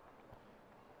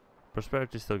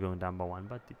 Prosperity is still going down by 1,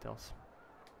 but details.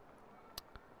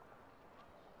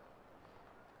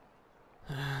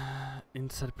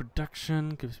 Inside production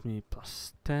gives me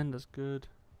plus 10, that's good.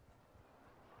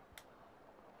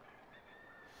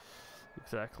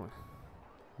 Exactly.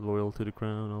 Loyal to the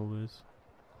crown always.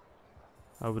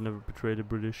 I would never betray the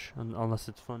British unless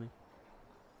it's funny.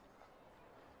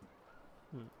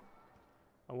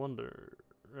 I wonder.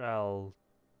 I'll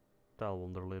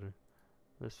wonder later.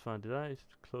 That's fine. Did I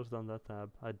close down that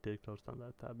tab? I did close down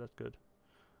that tab. That's good.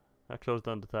 I closed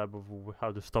down the tab of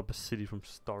how to stop a city from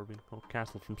starving or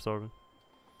castle from starving.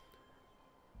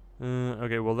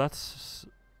 Okay. Well, that's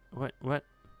what?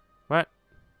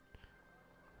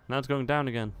 Now it's going down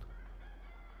again.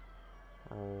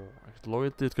 Oh,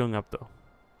 loyalty is going up though.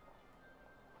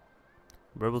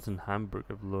 Rebels in Hamburg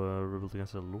have rebelled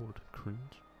against the Lord.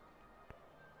 Cringe.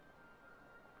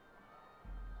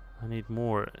 I need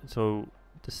more. So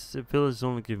this village is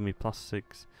only giving me plus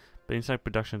 6, but inside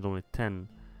production is only 10.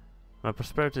 My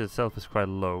prosperity itself is quite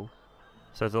low,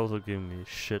 so it's also giving me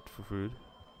shit for food.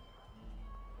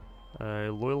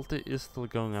 Loyalty is still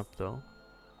going up though,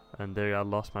 and there I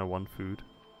lost my 1 food.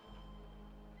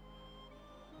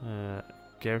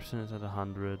 Garrison is at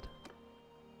 100.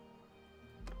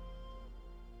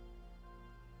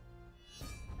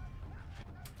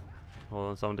 Hold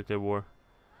on, someone declare war.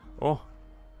 Oh,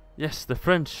 yes, the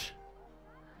French.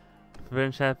 The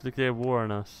French have declared war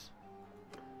on us.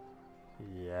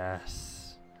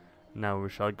 Yes. Now we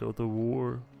shall go to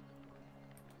war.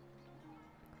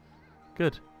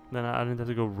 Good. Then I didn't have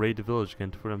to go raid the village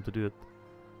again for them to do it.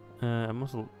 I'm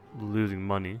also losing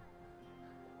money,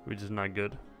 which is not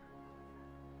good.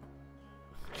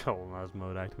 Colonize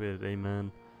mode activated.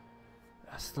 Amen.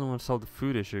 I still don't want to solve the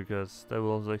food issue because that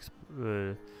will also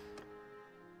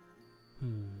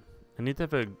I need to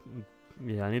have a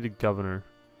I need a governor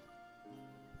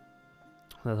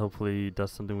that hopefully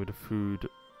does something with the food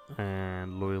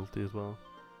and loyalty as well.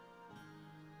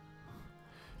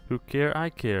 Who care? I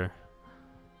care.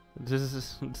 This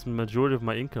is the majority of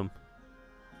my income.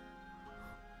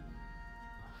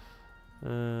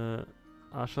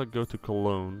 I shall go to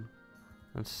Cologne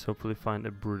and hopefully find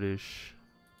a British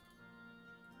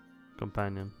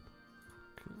companion.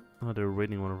 Oh, they're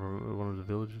raiding one of the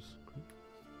villages.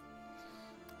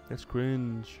 That's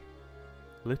cringe.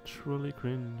 Literally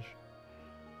cringe.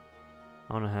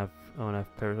 I wanna have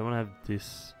Paris. I wanna have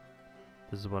this.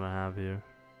 This is what I have here.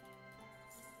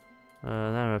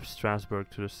 Then I have Strasbourg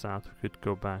to the south. We could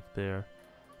go back there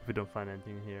if we don't find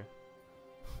anything here.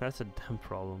 That's a damn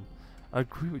problem. I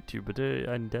agree with you, but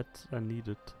I need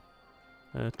it.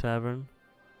 Tavern.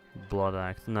 Blood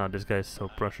Axe. No, this guy is so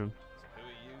Prussian. Who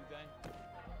are you then?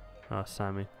 Ah,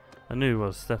 Sammy. I knew he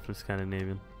was definitely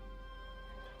Scandinavian.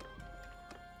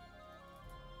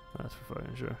 That's for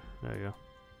fucking sure. There you go.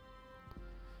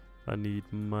 I need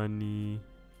money.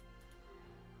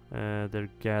 They're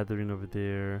gathering over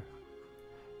there.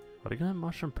 Are they gonna have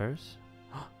mushroom pears?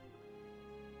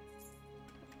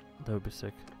 That would be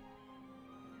sick.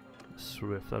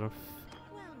 Swift, I don't.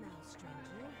 Well now,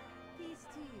 stranger. Peace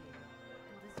to you.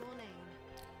 What is your name?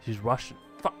 She's Russian.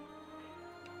 Fuck.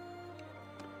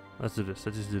 Let's do this.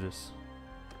 Let's just do this.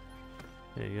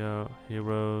 There you go.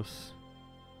 Heroes.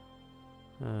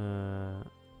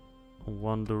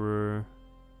 Wanderer.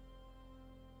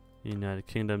 United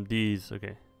Kingdom. These.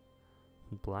 Okay.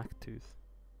 Blacktooth.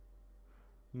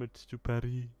 Much to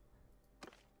Paris.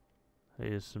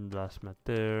 Here's some last mat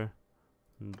there.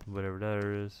 And whatever that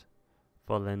is.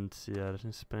 Valencia. That's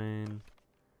in Spain.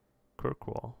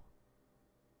 Kirkwall.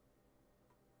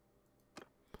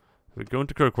 We're going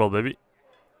to Kirkwall, baby.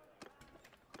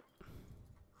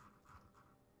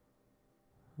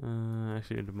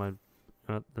 Actually, it might.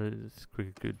 Let's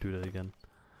quickly do that again.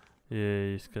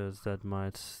 Yes, because that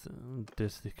might.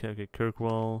 Okay,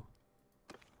 Kirkwall.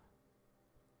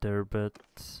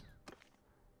 Derbet.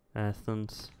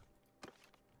 Athens.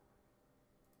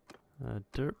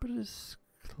 Derbet is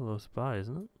close by,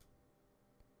 isn't it?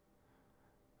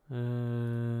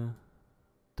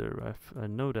 I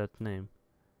know that name.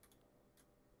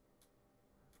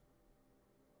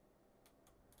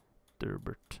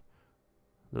 Derbert.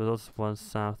 There's also one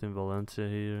south in Valencia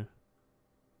here.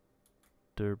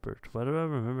 Derbert. Why do I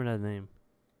remember that name?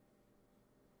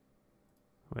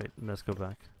 Wait, let's go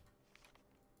back.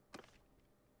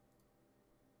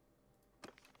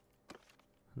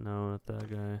 No, not that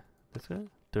guy. This guy?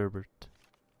 Derbert.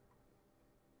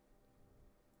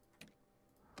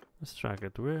 Let's track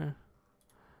it. Where?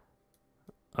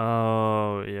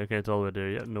 Oh, yeah, okay, it's all the way there.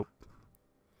 Yeah, nope.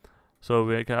 So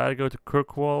we can either go to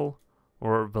Kirkwall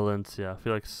or Valencia. I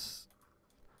feel like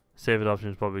safest option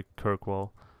is probably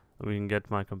Kirkwall. We can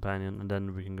get my companion and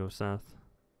then we can go south.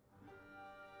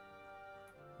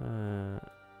 There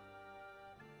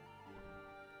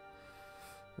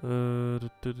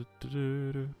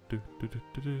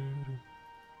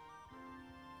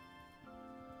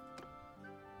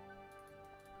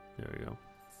we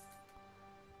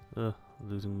go.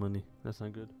 Losing money. That's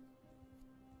not good.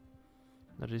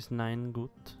 That is 9 good.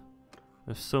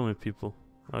 There's so many people.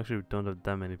 Actually, we don't have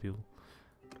that many people.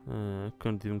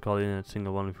 Couldn't even call in a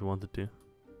single one if we wanted to.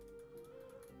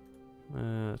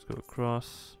 Let's go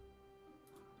across.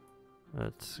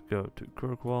 Let's go to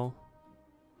Kirkwall.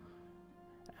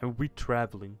 And we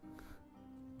traveling.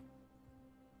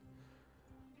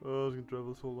 Oh, it's gonna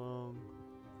travel so long.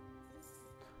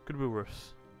 Could be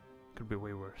worse. Could be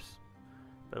way worse.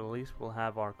 But at least we'll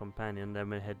have our companion. Then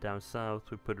we head down south.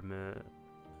 We put him,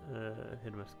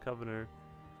 hit him as governor.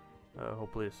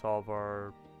 Hopefully solve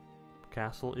our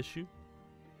castle issue.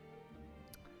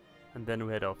 And then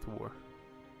we head off to war.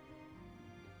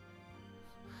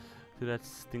 To that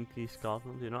stinky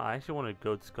Scotland. You know, I actually want to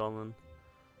go to Scotland.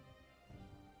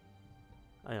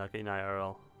 I like in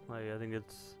IRL. Like, I think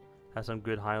it's has some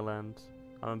good highlands.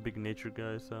 I'm a big nature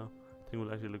guy, so I think it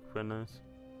will actually look quite nice.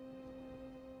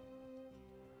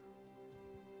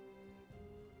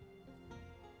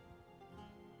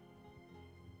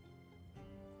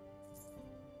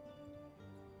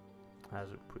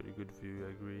 Has a pretty good view, I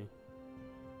agree.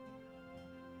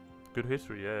 Good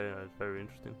history, yeah, it's very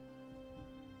interesting.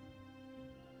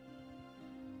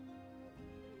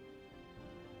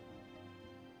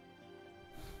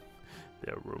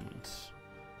 They are Romans.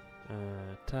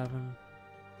 Tavern.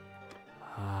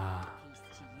 Ah.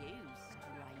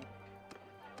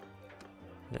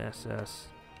 Yes, yes.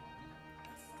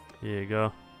 Here you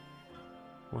go.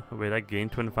 Wait, I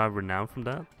gained 25 renown from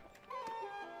that?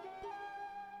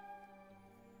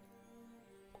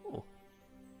 Cool.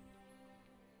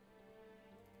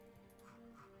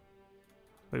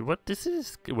 Wait, what? This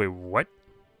is... Wait, what?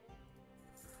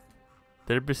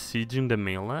 They're besieging the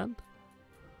mainland?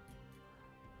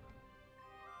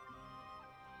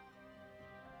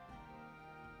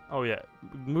 Oh yeah,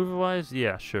 movie-wise,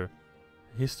 yeah, sure.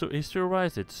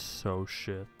 History-wise, it's so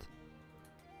shit.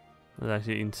 It's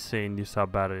actually insane just how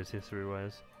bad it is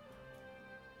history-wise.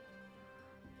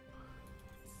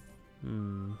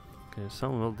 Okay,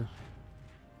 some will do.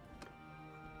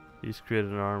 He's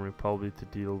created an army probably to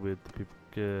deal with the people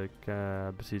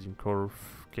besieging Corf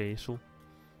Castle.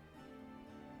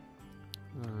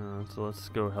 So let's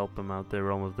go help them out there,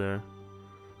 we're almost there.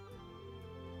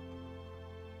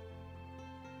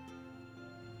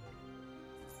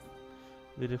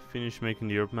 Did I finish making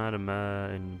the Europe map in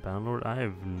Bannerlord? I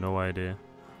have no idea.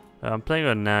 I'm playing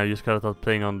on now. Just gotta start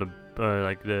playing on the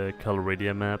like the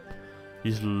Coloradia map.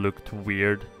 Just looked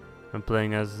weird. I'm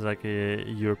playing as like a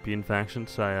European faction,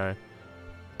 so I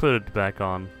put it back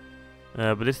on.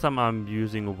 But this time I'm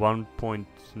using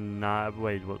 1.9.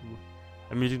 Wait, what?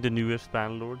 I'm using the newest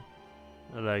Bannerlord,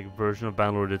 like version of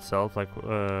Bannerlord itself, like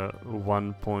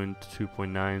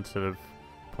 1.2.9 instead of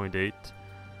 0.8.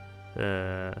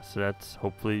 So that's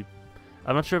hopefully...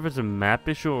 I'm not sure if it's a map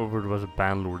issue or if it was a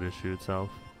Bannerlord issue itself.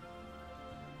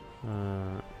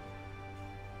 I'm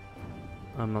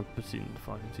not proceeding the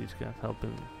fucking siege cap,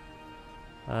 helping.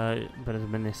 But it's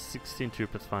been a 16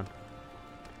 troop, that's fine.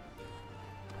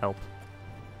 Help.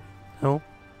 Help.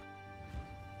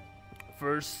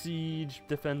 First siege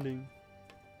defending.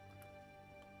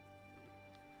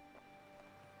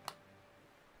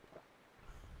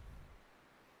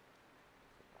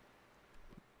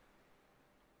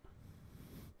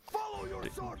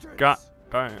 Got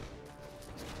it.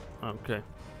 Okay.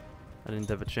 I didn't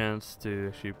have a chance to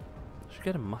actually. I should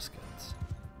get a musket.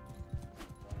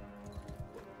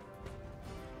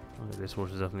 Okay, this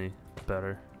horse is definitely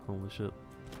better. Holy shit.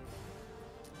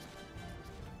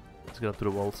 Let's get up to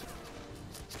the walls.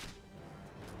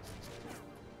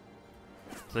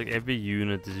 It's like every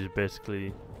unit is just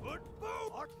basically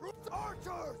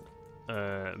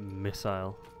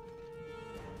missile.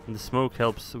 And the smoke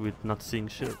helps with not seeing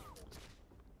shit.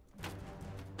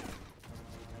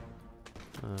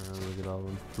 Look at all of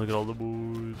them. Look at all the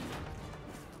boys.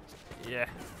 Yeah.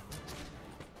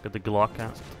 Got the Glock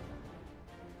out.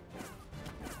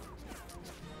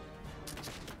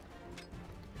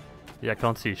 Yeah, I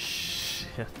can't see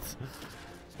shit.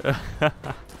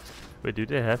 Wait, do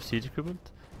they have siege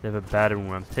equipment? They have a battering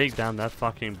ram. Take down that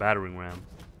fucking battering ram.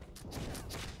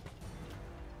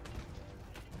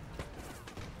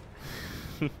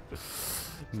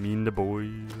 Me and the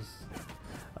boys.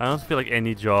 I don't feel like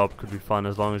any job could be fun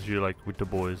as long as you're like with the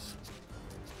boys.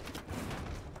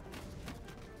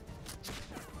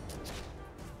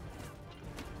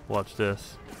 Watch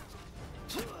this.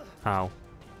 Ow.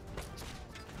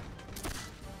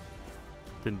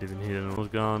 Didn't even hit him, it was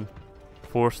gone.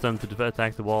 Force them to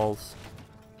attack the walls.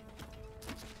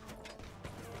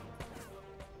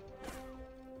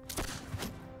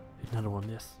 Another one,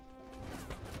 yes.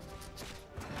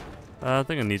 I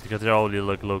think I need to, because they're already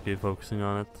like low-key focusing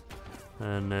on it.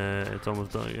 And it's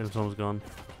almost done, it's almost gone.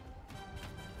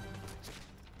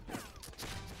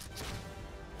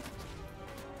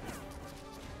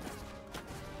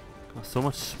 Oh, so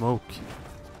much smoke.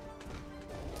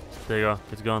 There you go,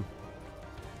 it's gone.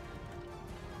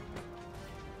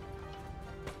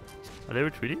 Are they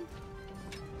retreating?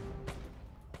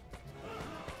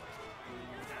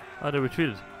 Oh, they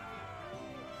retreated.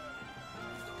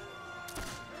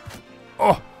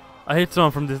 Oh! I hit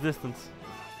someone from this distance.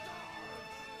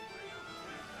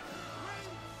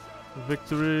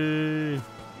 Victory!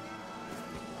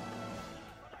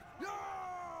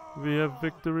 We have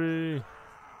victory!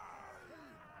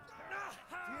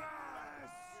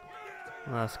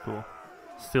 That's cool.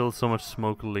 Still so much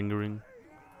smoke lingering.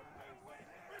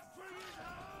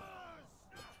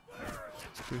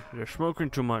 They're smoking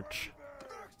too much.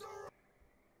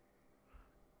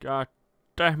 God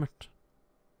damn it.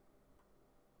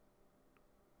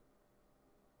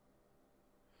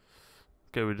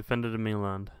 Okay, we defended the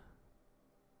mainland.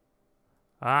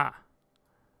 Ah!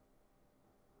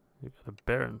 You got a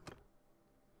baron.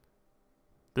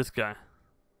 This guy.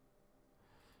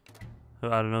 Oh,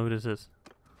 I don't know who this is.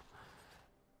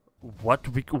 What?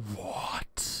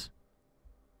 What?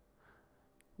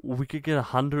 We could get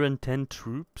 110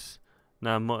 troops?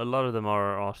 Now, a lot of them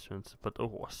are Austrians, but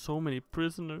oh, so many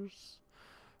prisoners.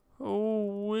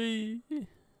 Oh, wee.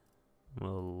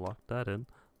 We'll lock that in.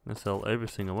 And sell every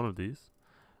single one of these.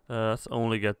 Let's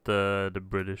only get the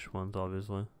British ones,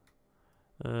 obviously.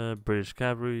 British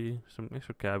cavalry, some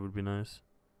extra cab would be nice.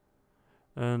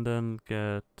 And then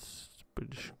get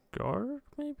British Guard,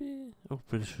 maybe? Oh,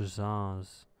 British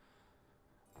Hussars.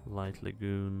 Light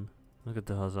Lagoon. Look at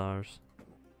the Hussars.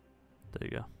 There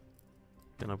you go.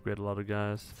 Can upgrade a lot of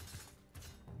guys.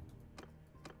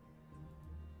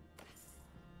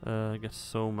 I get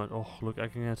so much. Oh, look, I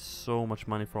can get so much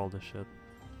money for all this shit.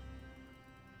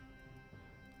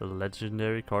 The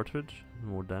legendary cartridge,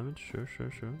 more damage. Sure.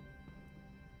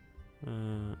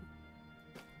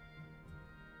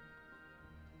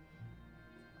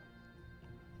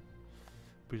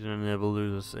 Prisoner never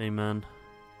loses. Amen.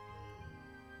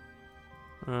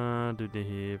 Do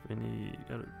they have any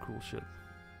other cool shit?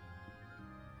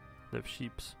 They have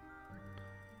sheeps.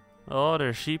 Oh,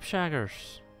 they're sheep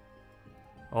shaggers.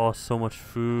 Oh, so much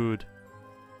food.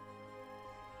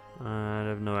 I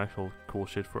have no actual cool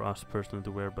shit for us personally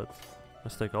to wear, but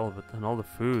let's take all of it and all the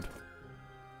food.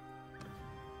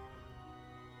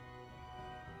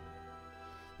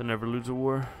 They never lose a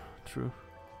war. True.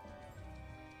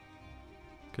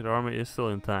 Okay, the army is still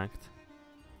intact.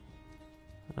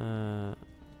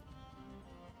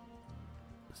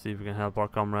 See if we can help our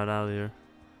comrade out here.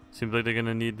 Seems like they're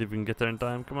gonna need if we can get there in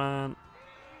time. Come on.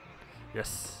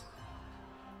 Yes.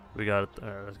 We got it.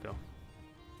 Alright, let's go.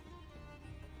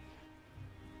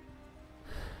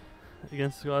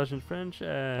 Against Scottish and French?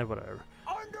 Whatever.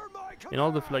 In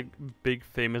all the like big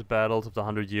famous battles of the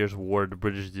 100 Years' War, the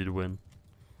British did win.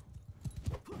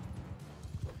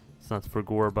 Let's not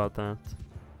forget about that.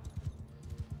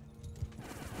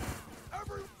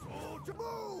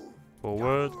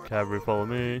 Forward, cavalry follow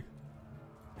me.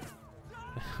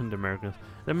 The Americans.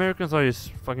 The Americans are just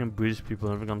fucking British people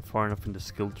who haven't gone far enough in the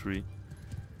skill tree.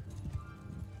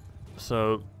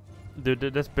 So,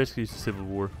 that's basically civil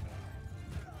war.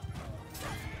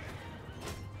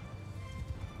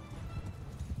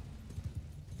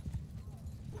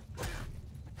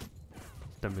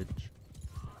 Damage.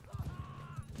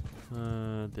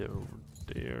 They're over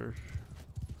there.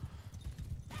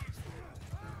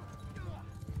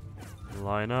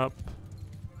 Line up.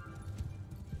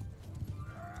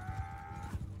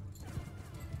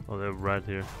 Oh, they're right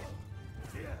here.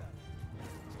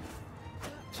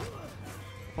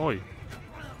 Oi!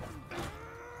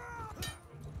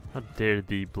 How dare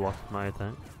they block my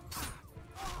attack?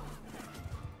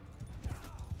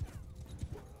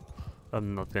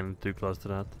 I'm not getting too close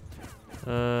to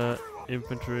that.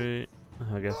 Infantry.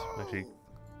 I guess actually.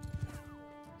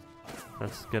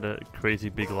 Let's get a crazy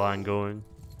big line going.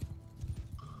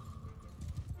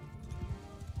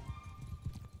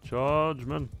 Charge,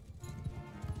 man!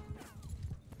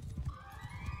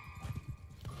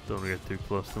 Don't get too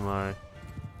close to my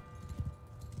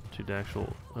to the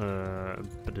actual,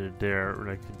 but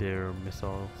their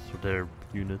missiles or their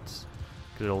units.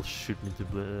 They all shoot me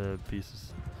to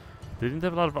pieces. They didn't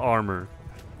have a lot of armor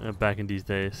back in these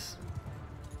days.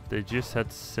 They just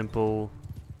had simple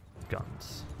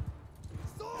guns.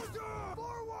 Soldier,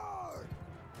 forward!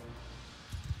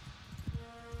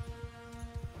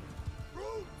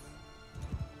 Troops,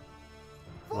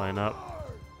 Line up.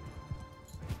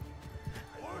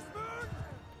 forward! Horsemen,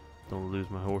 Don't lose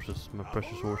my horses, my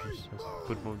precious horses. Let's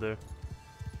put them over there.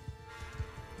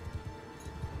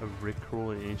 A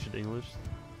rickroll in ancient English.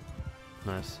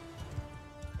 Nice.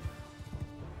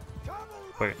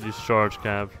 cavalry, Wait, use charge,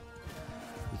 Cav.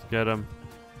 Let's get him.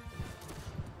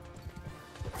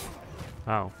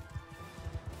 Ow.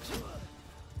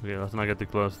 Okay, let's not get too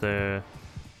close there.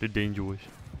 Too dangerous.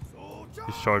 soldier!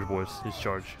 Use charge, boys. Use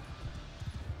charge.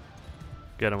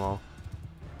 Get them all.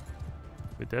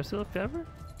 Wait, there's still a Cav?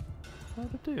 How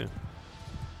did it do?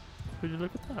 Would you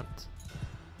look at that?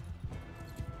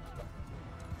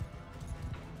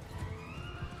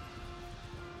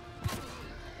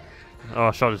 Oh,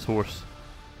 I shot his horse.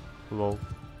 Lol.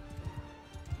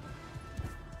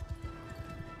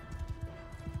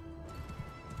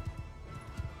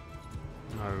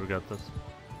 Alright, we got this.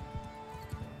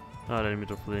 Ah, the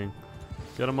enemies are fleeing.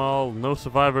 Get them all, no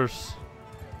survivors.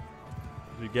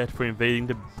 We get for invading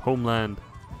the homeland.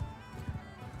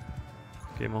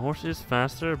 Okay, my horse is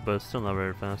faster, but still not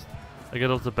very fast. I guess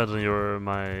it also depends on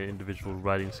my individual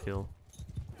riding skill.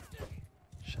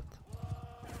 Shit.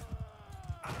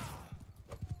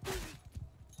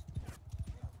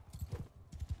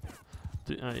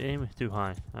 I aim too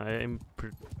high. I aim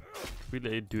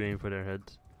really do aim for their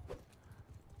heads.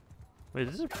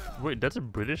 Wait, that's a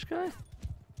British guy?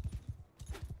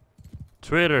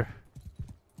 Traitor.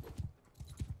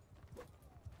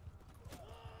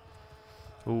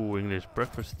 Ooh, English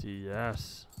breakfast tea,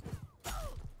 yes.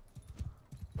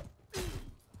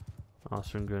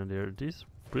 Austrian Grenadier. Are these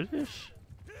British?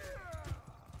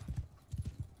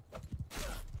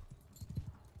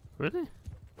 Really?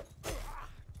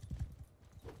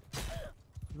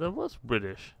 That was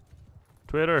British.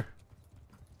 Twitter.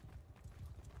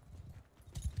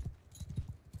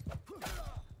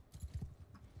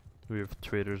 We have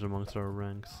traitors amongst our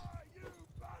ranks.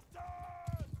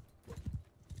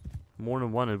 More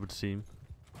than one, it would seem.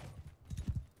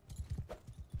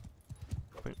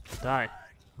 Wait, die.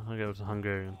 I think it was a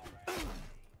Hungarian.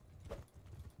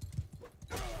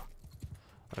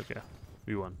 Okay,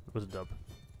 we won. It was a dub.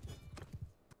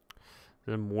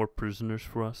 There more prisoners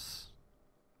for us.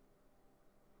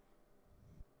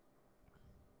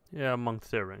 Yeah,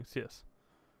 amongst their ranks, yes.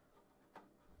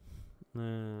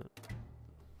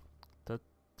 That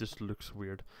just looks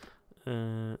weird.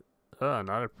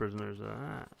 Another prisoners.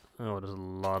 Oh, there's a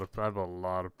lot of. I have a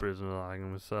lot of prisoners I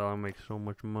can sell. I make so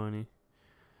much money.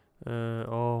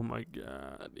 Oh my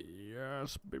god,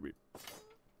 yes, baby.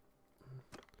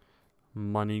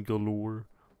 Money galore.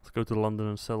 Let's go to London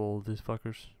and sell all these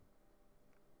fuckers.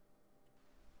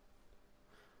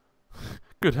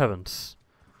 Good heavens.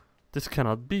 This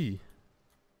cannot be.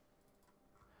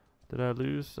 Did I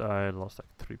lose? I lost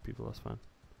like 3 people, that's fine.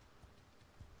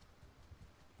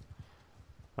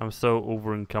 I'm so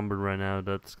over encumbered right now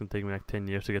that it's gonna take me like 10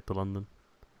 years to get to London.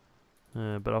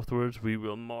 But afterwards we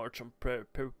will march on Paris,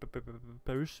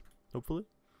 hopefully.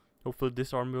 Hopefully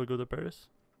this army will go to Paris.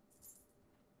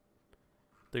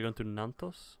 They're going to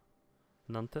Nantes.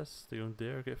 Nantes, they're going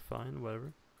there, okay fine,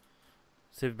 whatever.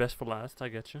 Save best for last, I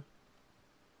get you.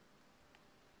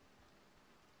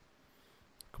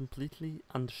 Completely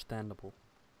understandable.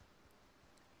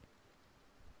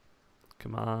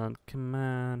 Come on, come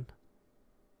on.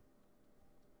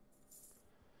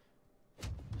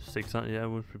 600, yeah,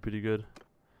 would be pretty good.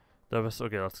 That was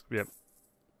okay. Let's yep.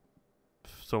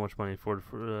 So much money for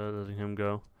letting him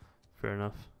go. Fair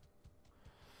enough.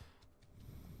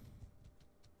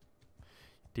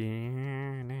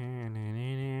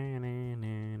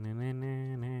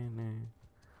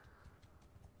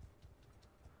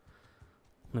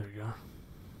 There we go.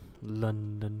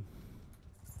 London.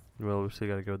 Well, we still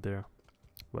gotta go there.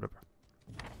 Whatever.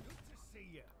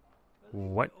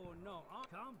 What?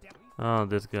 Oh,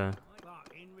 this guy.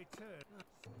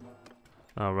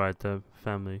 Oh, right, the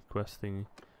family quest thingy.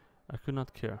 I could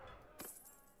not care.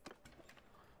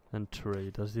 And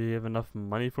trade. Does he have enough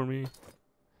money for me?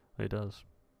 Oh, he does.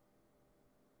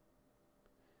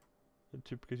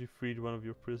 Because you freed one of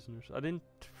your prisoners. I didn't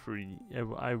free.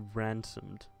 I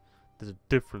ransomed. There's a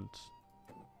difference.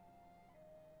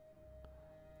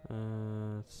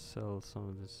 Let's sell some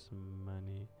of this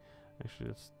money. Actually,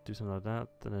 let's do something like that,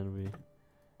 and then we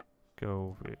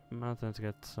go over mountain to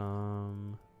get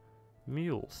some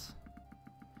Mules.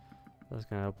 That's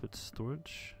gonna help with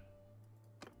storage.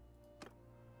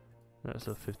 That's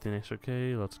a 15 extra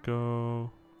K. Let's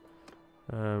go.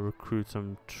 Recruit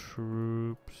some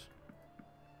troops.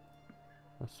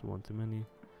 That's one too many.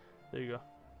 There you go.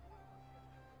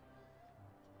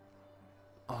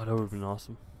 Oh, that would have been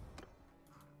awesome.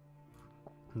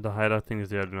 The hideout thing is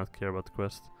there. I do not care about the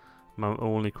quest. My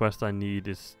only quest I need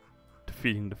is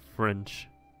defeating the French.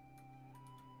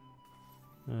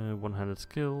 One-handed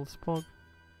skills, pog.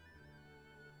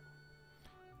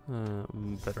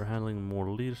 Better handling, more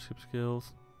leadership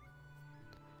skills.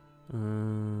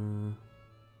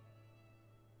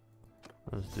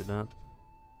 Let's do that.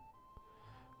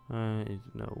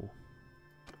 No.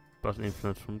 Plus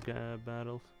influence from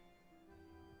battles.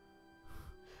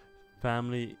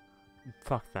 Family.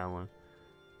 Fuck that one.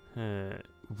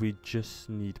 We just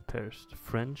need Paris. The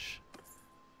French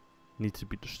need to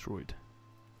be destroyed.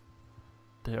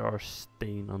 They are a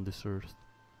stain on this earth.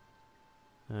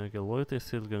 Okay, loyalty is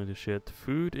still going to shit.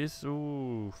 Food is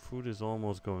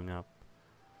almost going up.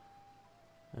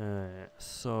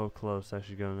 So close,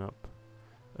 actually going up.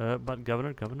 But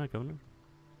governor.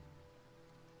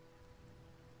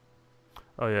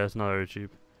 Oh yeah, it's not very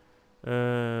cheap.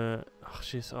 Oh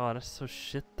jeez, oh that's so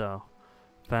shit though.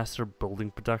 Faster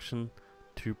building production,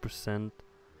 2%.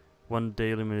 1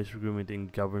 daily military recruitment in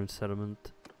governed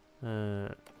settlement.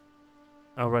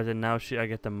 Oh right, and now I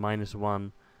get the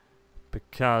 -1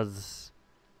 because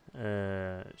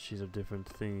she's a different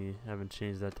thingy. I haven't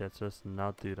changed that yet, so let's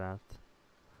not do that.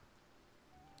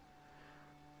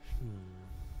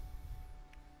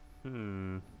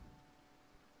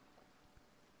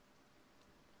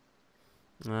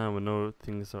 We know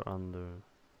things are under.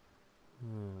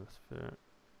 That's fair.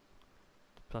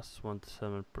 +1 to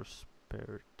 7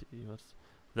 prosperity.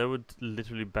 That would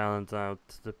literally balance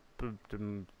out the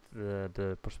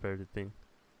prosperity thing.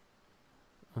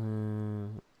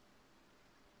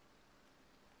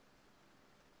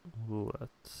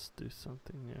 Let's do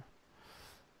something here.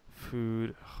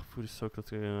 Food. Ugh, food is so close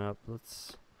to going up.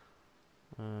 Let's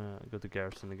go to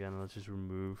garrison again. Let's just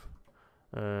remove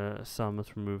some.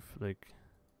 Let's remove like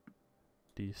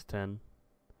these 10.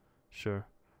 Sure.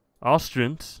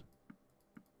 Austrians.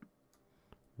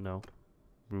 No.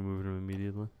 Remove them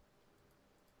immediately.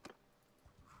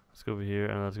 Let's go over here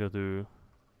and let's go to.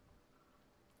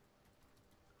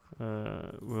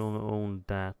 We'll own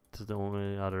that. It's the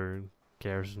only other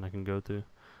garrison I can go to.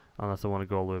 Unless I want to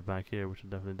go all the way back here, which I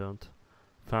definitely don't.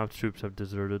 5 troops have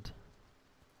deserted.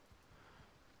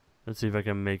 Let's see if I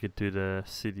can make it to the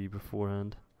city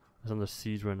beforehand. It's under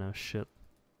siege right now, shit.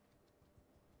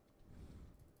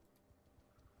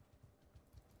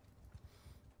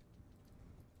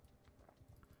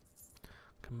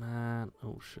 Come on.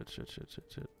 Oh shit.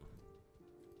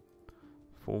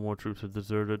 4 more troops have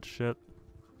deserted, shit.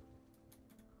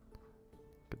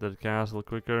 Get that castle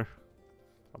quicker.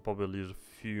 I'll probably lose a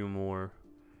few more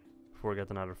before I get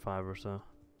another 5 or so.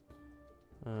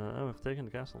 Oh, I've taken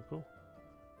the castle, cool.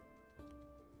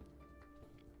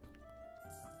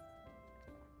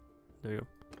 There you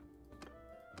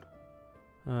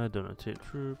go. Donate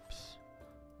troops.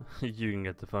 You can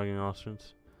get the fucking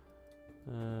Austrians.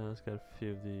 Let's get a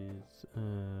few of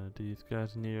these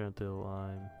guys in here until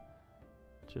I'm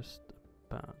just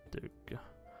about to go.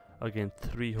 Again,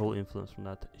 3 whole influence from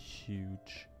that.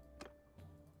 Huge.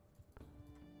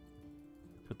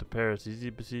 Go to Paris. Is he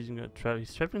besieging?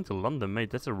 He's traveling to London, mate.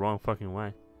 That's the wrong fucking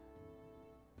way.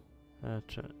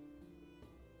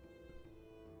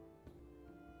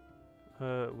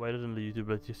 Why doesn't the YouTube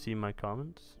let you see my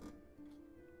comments?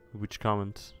 Which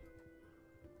comments?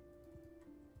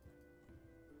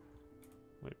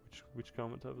 Wait, which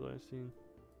comment have I seen?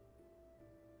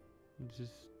 This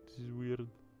is weird.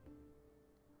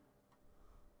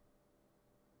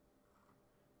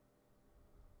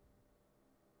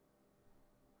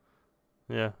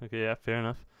 Yeah, okay, yeah, fair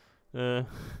enough.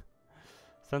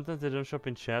 Sometimes they don't show up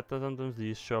in chat, but sometimes they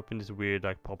just show up in this weird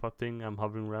like pop-up thing I'm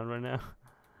hovering around right now.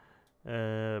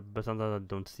 But sometimes I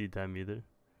don't see them either.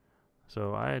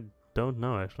 So I don't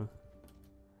know actually.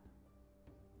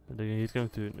 I think he's going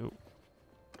to. No.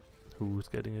 Who's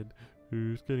getting it?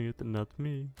 Who's getting it? Not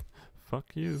me.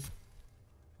 Fuck you.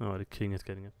 Oh, the king is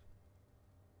getting it.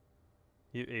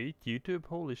 You ate YouTube?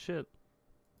 Holy shit.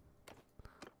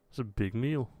 It's a big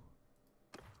meal.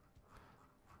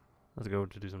 Let's go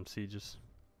to do some sieges.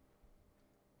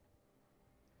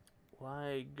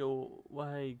 Why go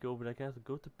over that castle?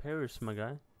 Go to Paris, my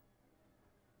guy.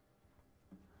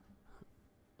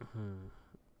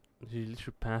 He's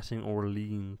literally passing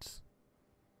Orleans.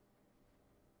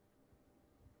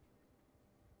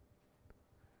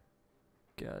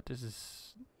 God, this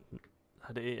is...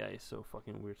 The AI is so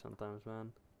fucking weird sometimes,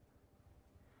 man.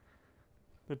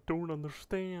 I don't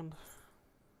understand.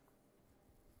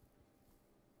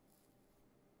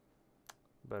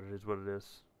 But it is what it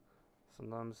is.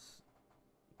 Sometimes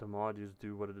the modules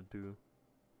do what it do.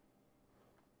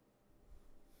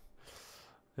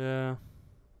 Yeah.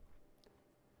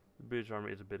 The British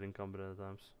army is a bit incompetent at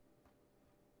times.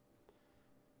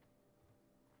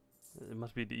 It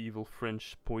must be the evil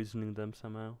French poisoning them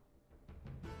somehow.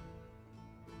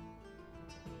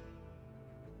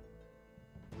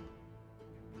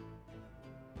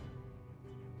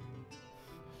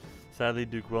 Sadly,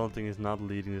 Duke Wellington is not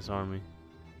leading this army.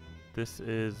 This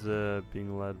is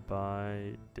being led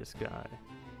by this guy.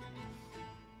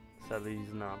 Sadly,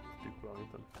 he's not Duke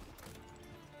Wellington.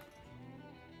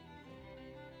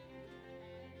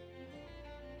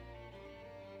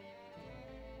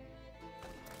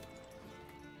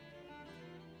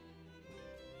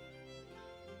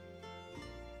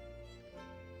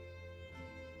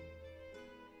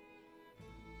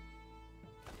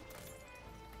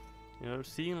 You know,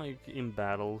 seeing like in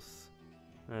battles,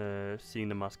 seeing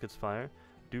the muskets fire,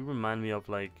 do remind me of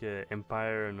like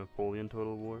Empire and Napoleon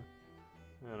Total War.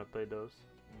 And I played those.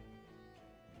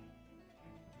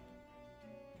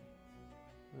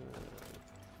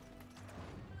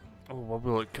 Oh, what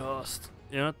will it cost?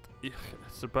 You know,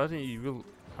 surprisingly,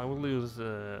 I will lose.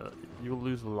 You will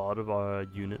lose a lot of our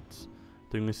units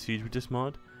during a siege with this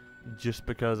mod, just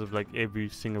because of like every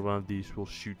single one of these will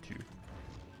shoot you.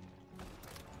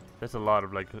 That's a lot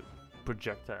of like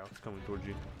projectiles coming towards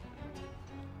you.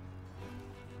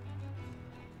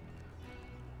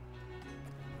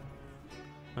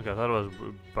 Okay, I thought it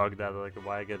was bugged out. Like,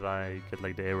 why get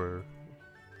like the error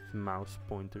mouse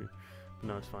pointer?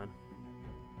 No, it's fine.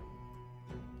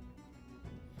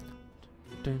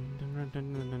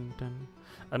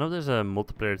 I know there's a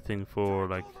multiplayer thing for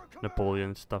like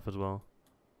Napoleon stuff as well.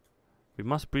 We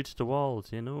must breach the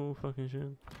walls, you know, fucking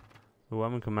shit. Oh,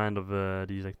 I'm in command of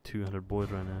these like 200 boys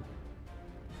right now.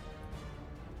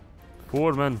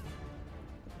 Forward, men!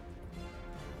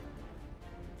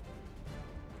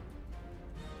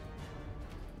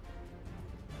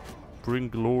 Bring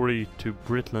glory to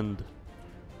Britland.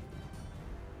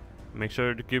 Make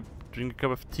sure to drink a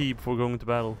cup of tea before going to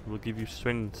battle. It will give you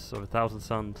strength of 1,000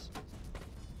 suns.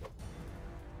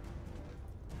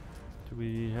 Do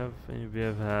we have any? We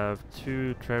have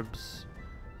 2 trebs,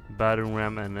 battering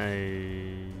ram, and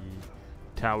a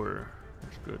tower.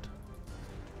 That's good.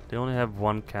 They only have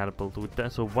 1 catapult with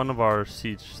that, so one of our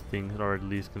siege things are at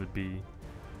least gonna be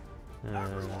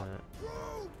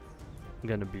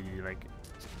like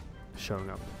showing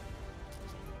up.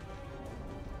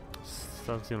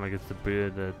 Doesn't seem like it's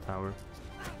the tower.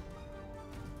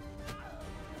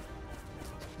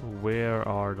 Where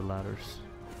are the ladders?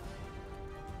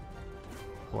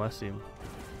 Oh, I see him.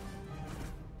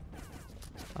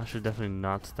 I should definitely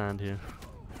not stand here.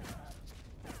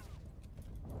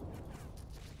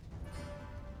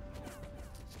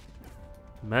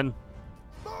 Men,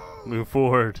 move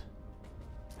forward.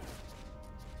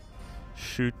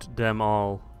 Shoot them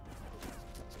all.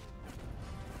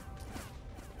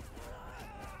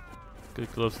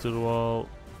 Get close to the wall.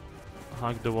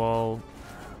 Hug the wall.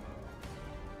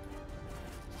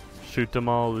 Shoot them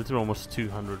all. There's almost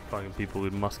 200 fucking people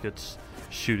with muskets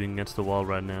shooting against the wall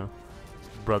right now.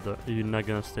 Brother, you're not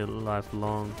gonna stay alive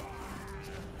long.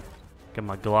 Get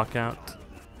my Glock out.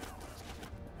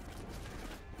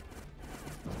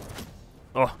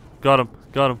 Oh, got him,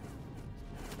 got him.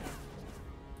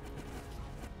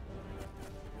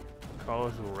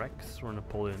 Carlos Rex or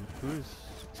Napoleon? Who is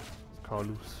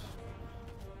Carlos?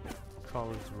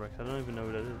 Carlos Rex, I don't even know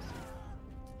who that is.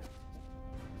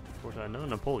 Of course I know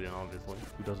Napoleon, obviously.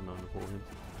 Who doesn't know Napoleon?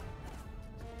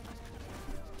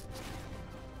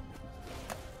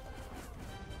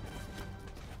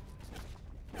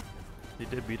 They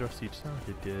did beat our siege tower.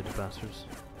 They did, bastards.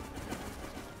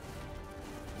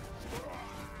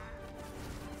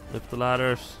 Lift the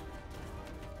ladders.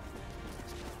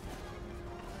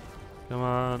 Come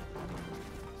on.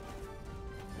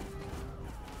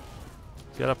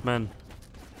 Get up, men.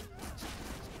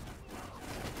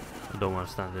 I don't want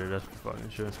to stand there, that's for fucking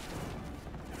sure.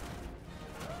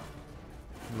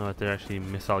 No, if they're actually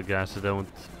missile gas, they don't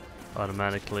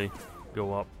automatically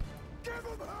go up.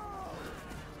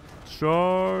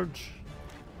 Charge!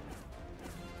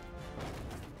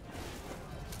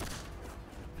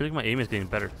 I feel like my aim is getting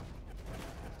better.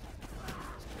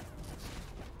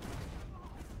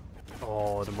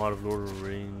 Oh, the mod of Lord of the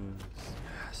Rings.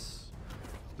 Yes.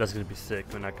 That's gonna be sick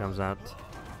when that comes out.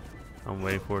 I'm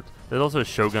waiting for it. There's also a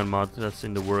Shogun mod that's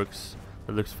in the works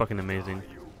It looks fucking amazing.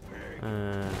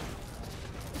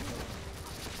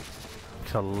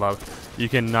 A lot. You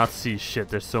cannot see shit.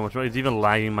 There's so much. It's even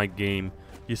lagging my game.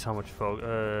 Use how much shit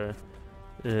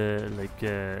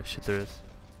there is.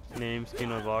 Names,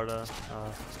 King of Varda.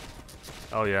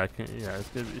 Oh yeah, I can. Yeah,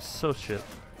 it's so shit.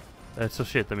 It's so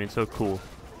shit. I mean, so cool.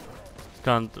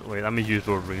 Can't wait. I'm a huge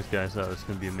Lord of the Rings guy, so it's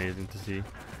gonna be amazing to see.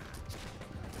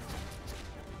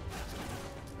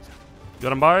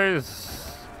 Got 'em,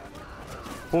 boys.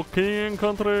 For king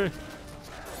country.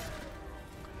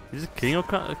 Is it king of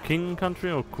king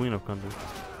country or queen of country?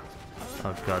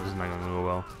 Oh god, this is not gonna go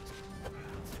well.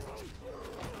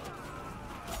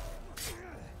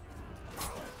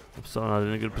 I'm so not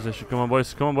in a good position. Come on,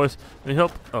 boys. Come on, boys. Let me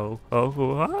help. Oh,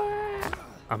 ah.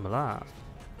 I'm alive.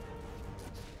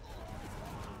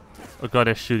 Oh god,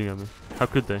 they're shooting at me. How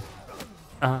could they?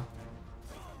 Ah.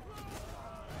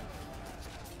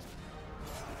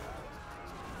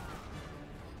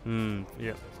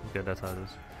 Yeah. Okay, that's how it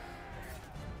is.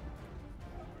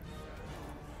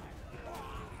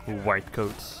 White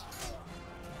coats.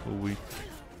 Weak.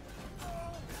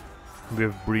 We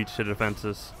have breached the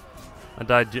defenses. I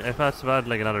died. If I survived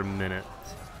like another minute,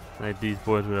 like these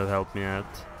boys would have helped me out.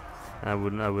 I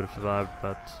would have survived,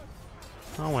 but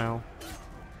oh well.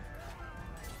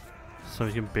 So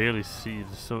you can barely see.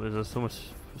 There's so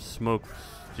much smoke.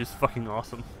 It's just fucking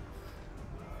awesome.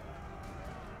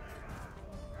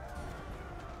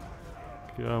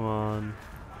 Come on.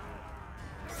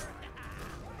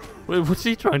 Wait, what's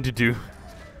he trying to do?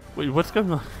 Wait, what's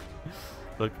going on?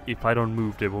 Look, if I don't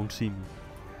move, they won't see me.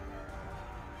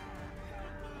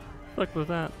 Fuck with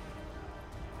that.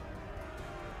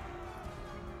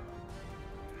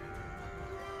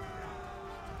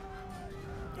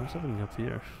 What's happening up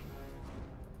here?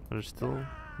 Are there still?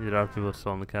 Yeah, there are people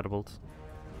still on the catapults.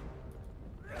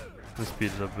 Let's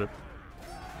speed it up a bit.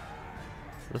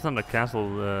 That's not a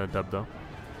castle dub though.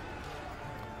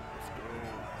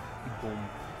 Boom.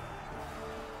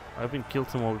 I even killed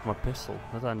someone with my pistol.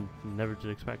 That I never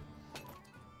did expect.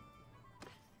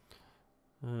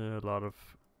 A lot of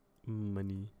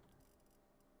money.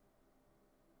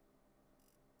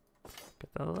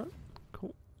 Get that out of that.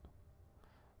 Cool.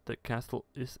 The castle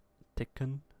is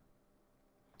taken.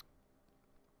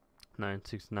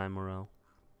 969 morale.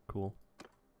 Cool.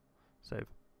 Save.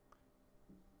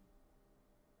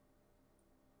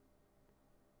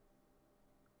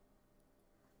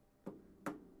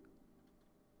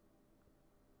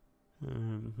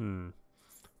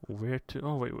 Where to?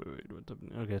 Oh wait.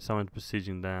 Okay, someone's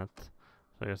besieging that.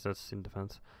 So I guess that's in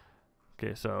defense.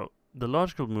 Okay, so the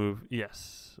logical move.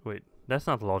 Yes. Wait, that's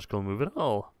not the logical move at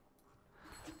all.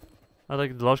 I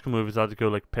think the logical move is either to go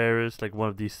like Paris, like one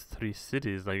of these 3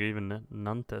 cities, like even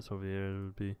Nantes over here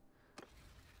would be.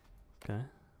 Okay.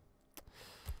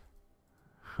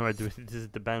 Alright, this is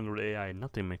the Bannerlord AI.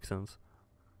 Nothing makes sense.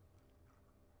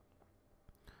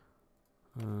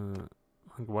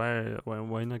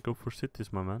 Why not go for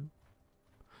cities, my man?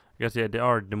 I guess yeah, they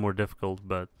are the more difficult,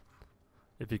 but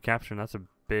if you capture, that's a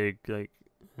big like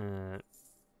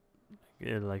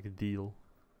deal.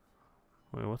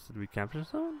 Wait, what's did we capture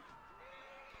someone?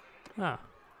 Ah,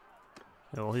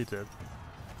 yeah, well he did.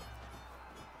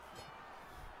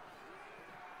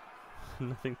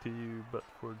 Nothing to you, but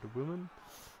for the women.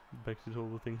 Back to all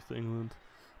the things to England,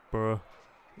 bruh.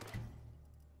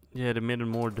 Yeah, they made it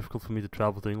more difficult for me to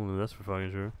travel to England, that's for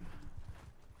fucking sure.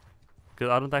 Because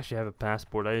I don't actually have a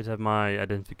passport, I just have my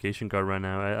identification card right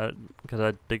now. Because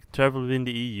I travel within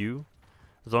the EU.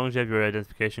 As long as you have your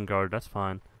identification card, that's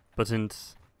fine. But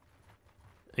since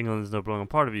England is no longer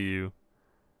part of EU,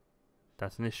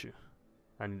 that's an issue.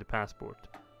 I need a passport.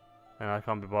 And I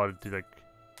can't be bothered to like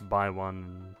buy one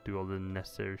and do all the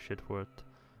necessary shit for it.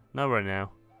 Not right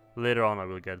now. Later on I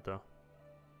will get it though.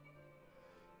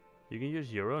 You can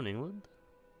use Euro in England?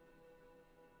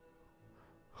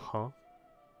 Huh?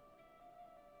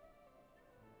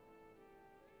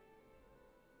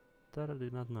 That I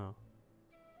did not know.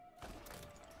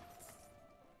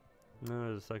 No,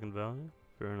 there's a second value.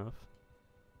 Fair enough.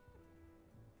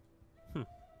 Well,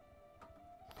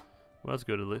 that's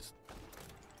good at least.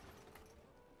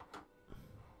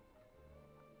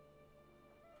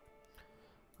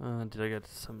 Did I get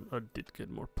some? I did get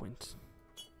more points.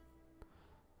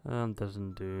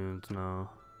 Doesn't do it, no.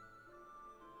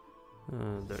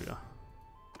 There we go.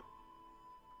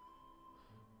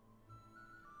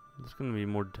 It's gonna be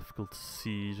more difficult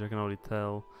siege, I can already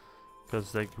tell.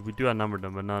 Because like we do outnumber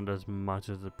them, but not as much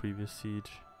as the previous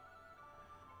siege.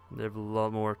 They have a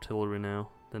lot more artillery now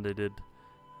than they did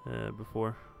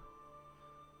before.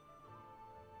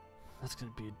 That's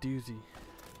gonna be a doozy.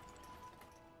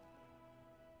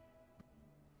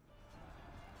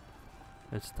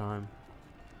 It's time.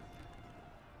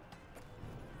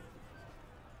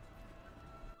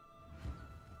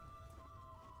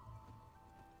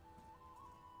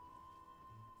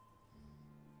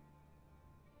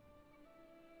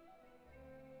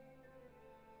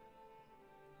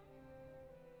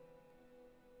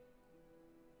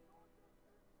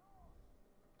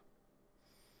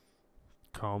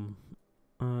 Come.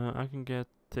 I can get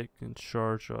taken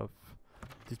charge of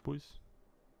these boys.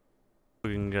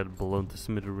 We can get blown to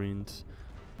smithereens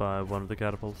by one of the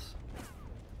catapults.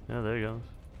 Yeah, there he goes.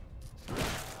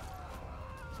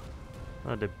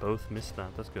 Oh, they both missed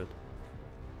that. That's good.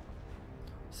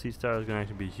 Sea Star is gonna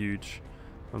actually be huge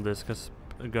on this because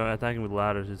attacking with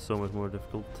ladders is so much more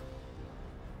difficult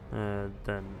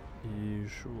than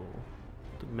usual.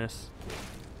 To miss.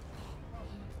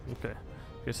 Okay.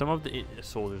 Okay, some of the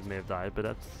soldiers may have died,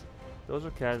 but those are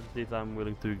casualties I'm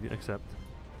willing to accept.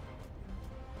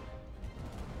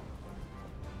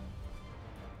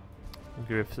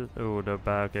 Okay, oh, the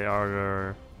back. Okay,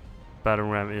 our battering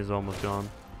ram is almost gone.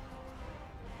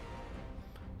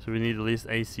 So we need at least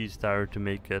a siege tower to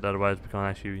make it, otherwise we can't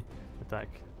actually attack.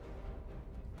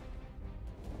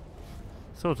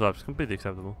 So it's completely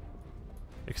acceptable.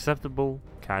 Acceptable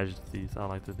casualties, I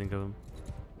like to think of them.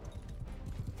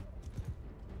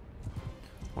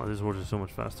 Wow, this horse is so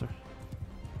much faster.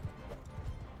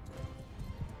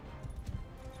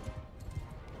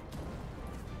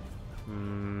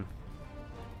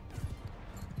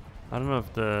 I don't know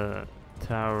if the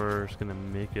tower is gonna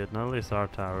make it. Not at least our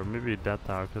tower, maybe that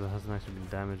tower because it hasn't actually been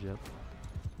damaged yet.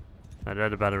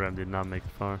 The battle ram did not make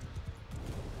it far.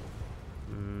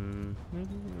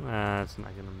 Nah, it's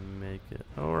not gonna make it.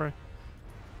 Alright.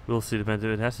 We'll see, depends.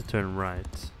 It has to turn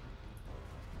right.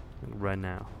 Right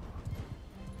now.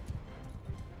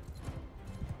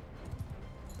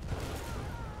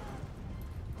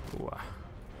 Wow.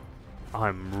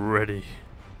 I'm ready.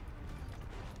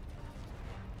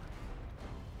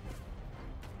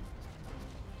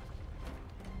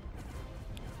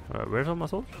 Alright, where's all my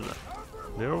soldiers at?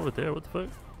 They're over there, what the fuck?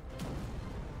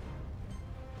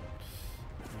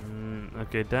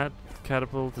 Okay, that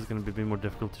catapult is gonna be a bit more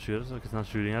difficult to shoot us, like it's not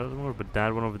shooting at us anymore, but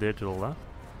that one over there to the left,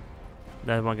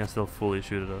 that one can still fully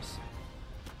shoot at us.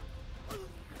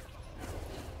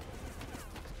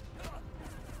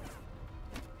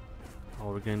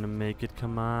 Oh, we're gonna make it,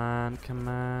 come on, come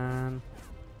on.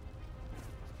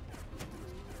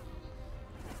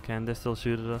 Can they still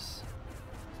shoot at us?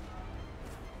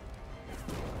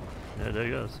 Yeah, there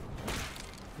he goes.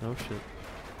 Oh shit.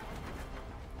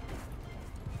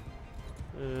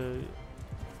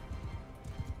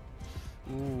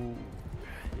 Ooh,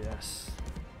 yes.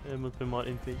 Multiplayer mod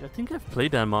Invading. I think I've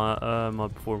played that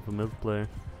mod before for multiplayer.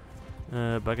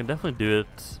 But I can definitely do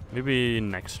it. Maybe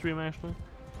next stream actually.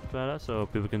 Try that so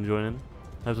people can join in.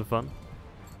 Have some fun.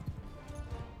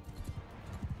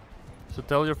 So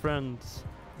tell your friends.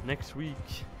 Next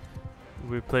week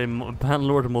we play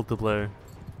Bannerlord multiplayer.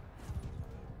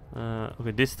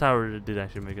 Okay, this tower did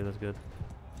actually make it. That's good.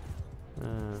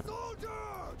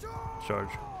 Charge.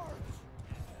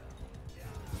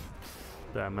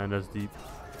 Damn man, that's deep.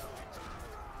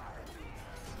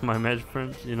 My magic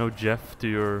friends, you know Jeff to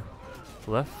your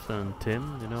left and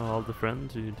Tim, you know all the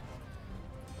friends. Yeah,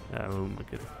 oh my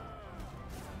god.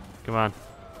 Come on,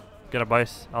 get a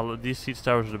bice. These siege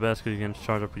towers are the best because you can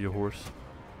charge up with your horse.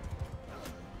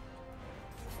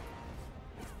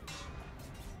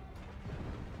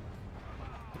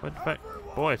 What the fuck?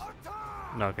 Boys!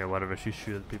 No, okay, whatever, she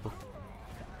shoot at people.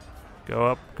 Go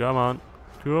up, come on.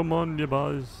 Come on, you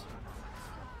boys.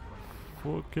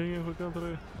 For king of the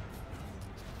country.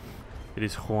 It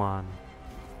is Juan.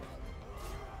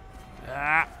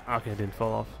 Ah! Okay, didn't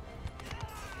fall off.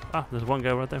 Ah, there's one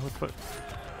guy right there, what the fuck?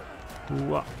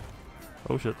 Ooh,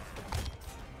 oh shit.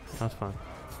 That's fine.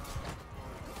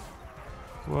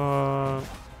 What?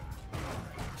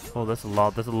 Oh, that's a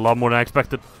lot more than I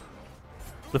expected.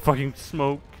 The fucking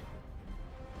smoke.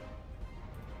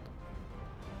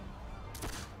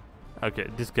 Okay,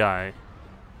 this guy.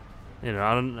 You know,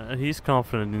 I don't. He's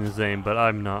confident in his aim, but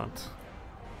I'm not.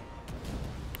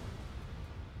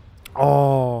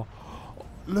 Oh,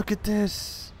 look at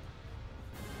this.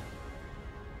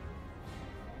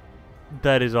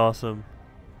 That is awesome.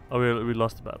 Oh, we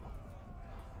lost the battle.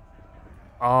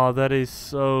 Oh, that is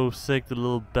so sick. The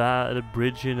little the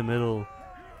bridge in the middle.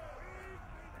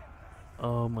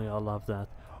 Oh my god, I love that.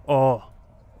 Oh,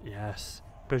 yes.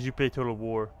 Because you play Total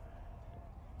War.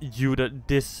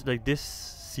 This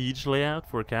siege layout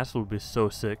for a castle would be so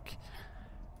sick.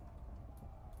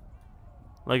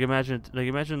 Like imagine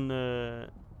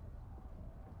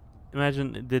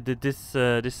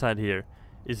this side here.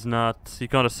 is not, you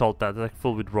can't assault that. It's like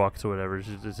full with rocks or whatever.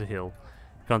 It's a hill.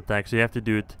 You can't attack. So you have to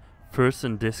do it first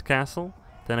in this castle,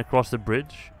 then across the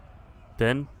bridge,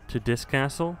 then to this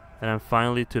castle, and then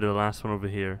finally to the last one over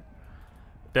here.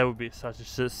 That would be such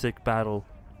a sick battle.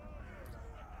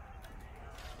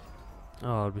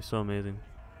 Oh, it'd be so amazing.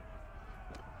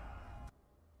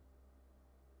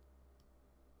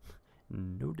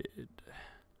 Noted.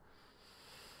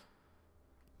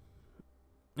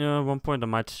 Yeah, at one point I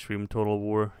might stream Total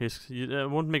War. I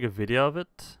won't make a video of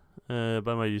it, but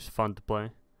I might use fun to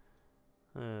play.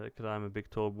 Because I'm a big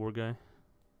Total War guy.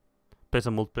 Play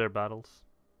some multiplayer battles.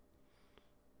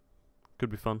 Could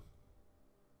be fun.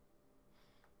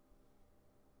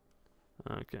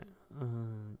 Okay.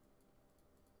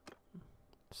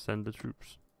 Send the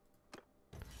troops.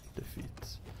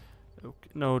 Defeat. Okay.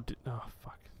 No. Oh,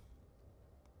 fuck.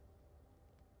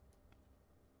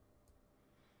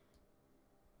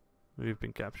 We've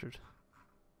been captured.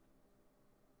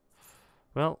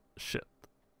 Well, shit.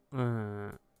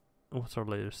 What's our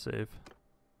latest save?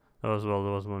 Oh, as well,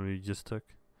 there was one we just took.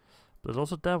 But there's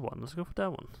also that one. Let's go for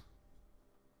that one.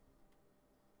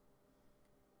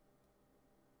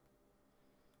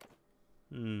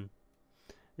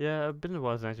 Yeah, I've been a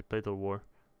while since I actually played the war.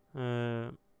 I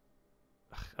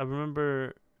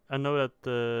remember. I know that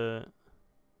the.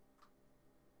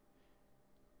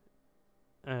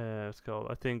 What's it called?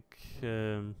 I think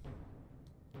they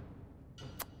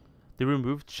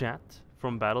removed chat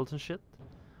from battles and shit,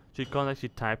 so you can't actually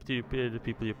type to the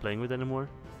people you're playing with anymore,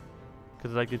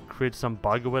 because like it creates some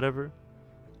bug or whatever,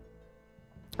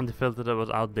 and they felt that it was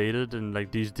outdated and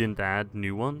like these didn't add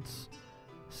new ones,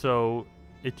 so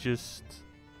it just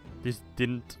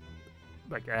didn't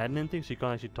like add anything, so you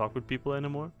can't actually talk with people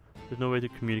anymore. There's no way to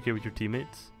communicate with your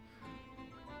teammates,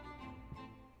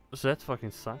 so that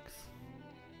fucking sucks.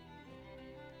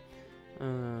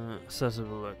 So let's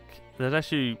have a look. There's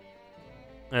actually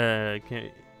we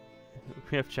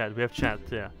have chat. We have chat.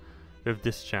 Yeah, we have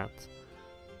this chat.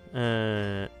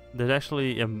 There's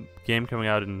actually a game coming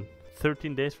out in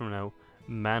 13 days from now.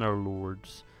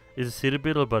 Bannerlords. It's a city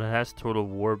builder, but it has Total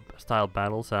War style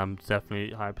battles. I'm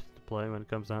definitely hyped to play when it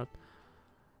comes out.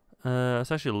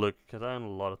 Let's actually look, because I own a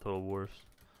lot of Total Wars.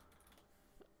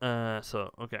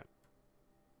 So okay.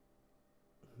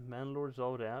 Bannerlords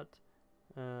already out.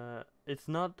 It's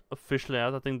not officially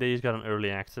out. I think they just got an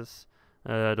early access.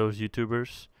 Those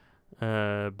YouTubers.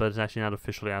 But it's actually not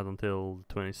officially out until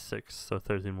 26th, so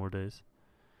 13 more days.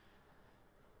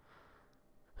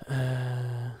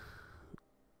 Let's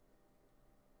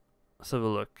have a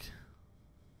look.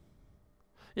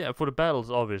 Yeah, for the battles,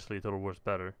 obviously Total War's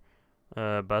better.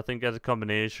 But I think as a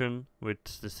combination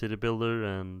with the city builder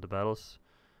and the battles,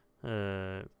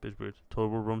 bit weird. Total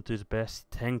War Rome 2 is best.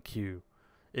 Thank you.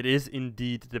 It is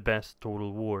indeed the best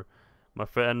Total War. My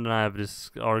friend and I have this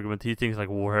argument. He thinks like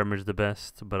Warhammer is the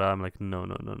best, but I'm like, no.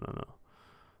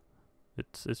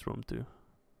 It's Rome 2.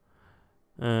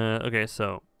 Okay,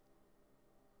 so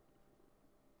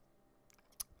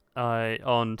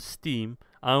on Steam,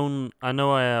 I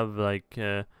know I have like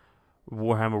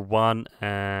Warhammer 1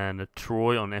 and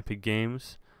Troy on Epic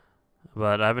Games,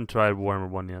 but I haven't tried Warhammer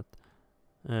 1 yet.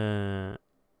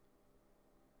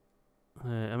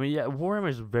 I mean, yeah, Warhammer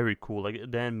is very cool. Like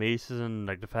the animations and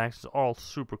like the factions, are all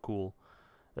super cool.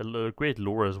 Great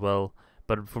lore as well.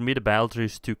 But for me, the battles are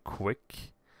just too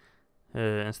quick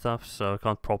and stuff, so I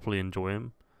can't properly enjoy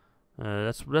them.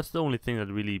 That's the only thing that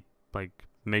really like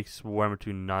makes Warhammer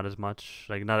 2 not as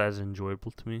enjoyable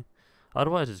to me.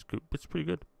 Otherwise, it's good. It's pretty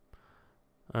good.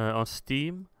 On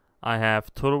Steam, I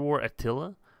have Total War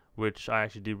Attila, which I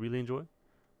actually did really enjoy.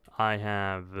 I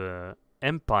have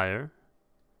Empire.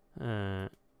 I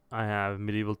have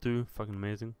Medieval 2, fucking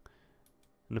amazing.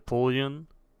 Napoleon.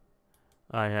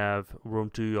 I have Rome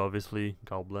 2, obviously,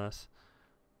 God bless.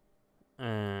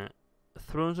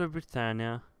 Thrones of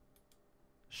Britannia,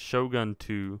 Shogun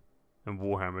 2, and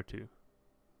Warhammer 2.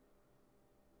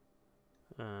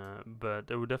 But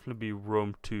it would definitely be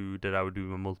Rome 2 that I would do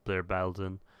my multiplayer battles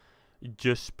in,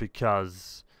 just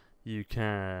because you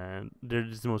can.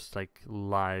 There's the most like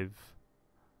live.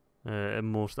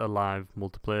 Most alive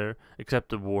multiplayer, except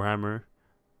the Warhammer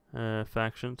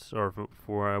factions, or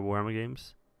for Warhammer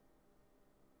games.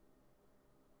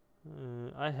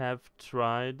 I have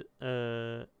tried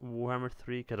Warhammer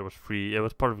 3 because it was free. It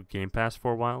was part of Game Pass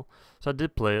for a while, so I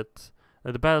did play it.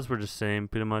 The battles were the same,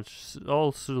 pretty much,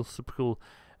 all super cool,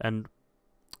 and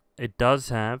it does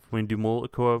have, when you do more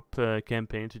co-op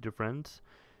campaigns with your friends,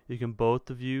 you can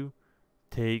both of you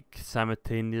take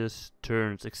simultaneous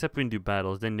turns, except when you do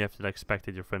battles. Then you have to like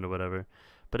spectate your friend or whatever.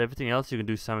 But everything else you can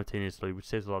do simultaneously, which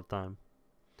saves a lot of time.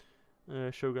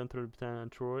 Shogun, Third Britannia,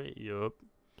 and Troy. Yup.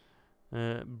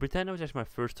 Britannia was actually my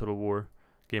first Total War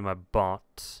game I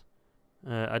bought.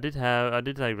 I did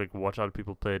like watch other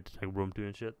people play it, like Rome 2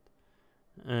 and shit.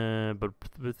 But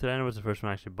Britannia was the first one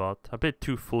I actually bought. I played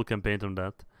 2 full campaigns on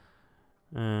that.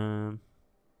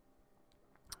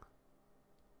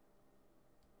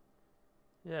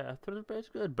 Yeah, I thought it was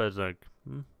good, but it's like,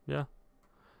 yeah.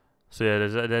 So yeah,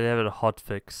 they have a hot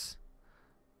fix.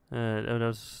 That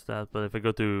was that. But if I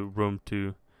go to Rome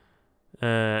 2,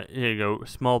 here you go.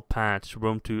 Small patch,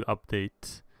 Rome 2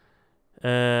 update.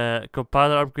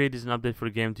 Compiler upgrade is an update for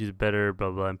the game to use better,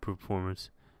 blah blah, improve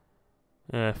performance.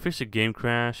 Fix a game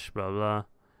crash, blah blah.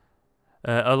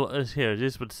 Here,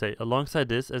 this is what to say. Alongside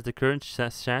this, as the current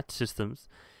chat systems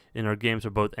in our games are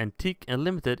both antique and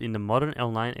limited in the modern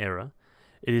online era,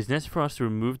 it is necessary for us to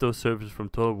remove those services from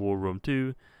Total War Rome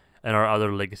 2 and our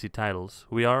other legacy titles.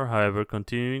 We are, however,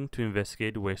 continuing to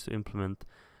investigate ways to implement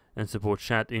and support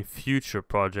chat in future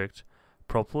projects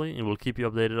properly, and will keep you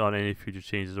updated on any future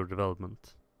changes or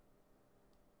development.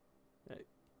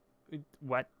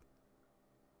 What?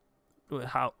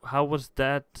 How was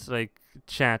that like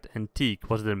chat antique?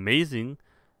 Was it amazing?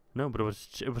 No, but it was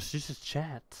just a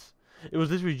chat. It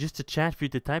was literally just a chat for you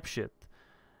to type shit.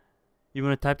 You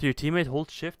want to type to your teammate?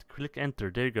 Hold shift, click enter.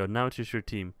 There you go. Now it's just your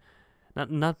team. Not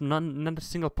a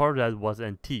single part of that was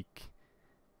antique.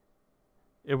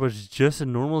 It was just a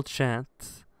normal chat.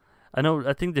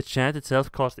 I think the chat itself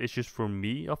caused issues for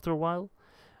me after a while.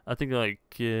 I think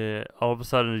like all of a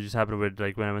sudden it just happened with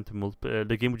like when I went to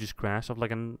the game would just crash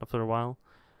after a while.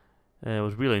 It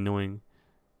was really annoying.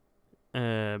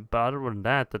 But other than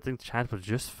that, I think the chat was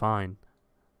just fine.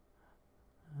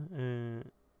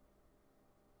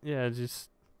 Yeah, just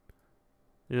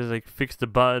like fix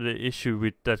the issue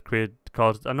with that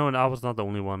caused. I know, and I was not the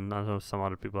only one. I know some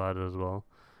other people had it as well.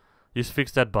 Just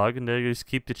fix that bug, and then just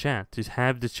keep the chat. Just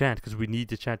have the chat, because we need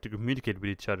the chat to communicate with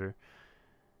each other.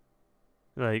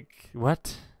 Like,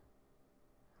 what?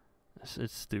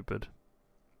 It's stupid.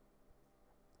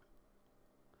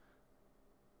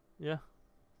 Yeah.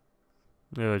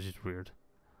 Yeah, it's just weird.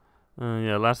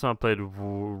 Yeah, last time I played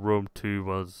Rome 2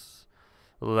 was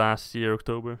last year,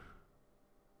 October.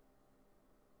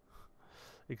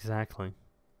 Exactly.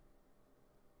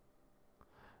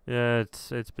 Yeah,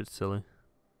 it's a bit silly.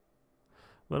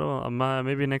 But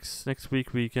maybe next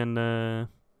week we can. No,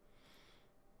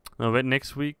 wait.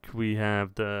 Next week we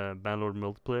have the Bannerlord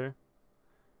multiplayer.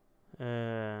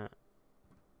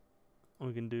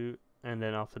 We can do, and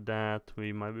then after that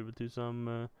we might be able to do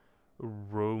some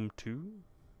Rome 2.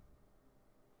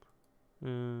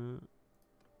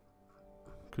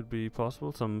 Could be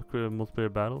possible. Some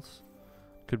multiplayer battles.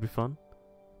 Could be fun.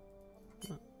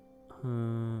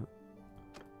 Put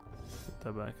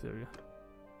that back. There we go.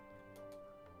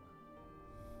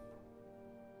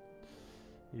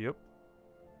 Yep.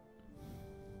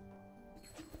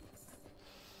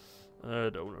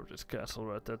 Owner of this castle,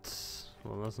 right? That's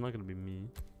not gonna be me.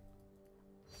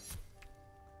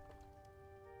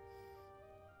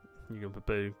 You're gonna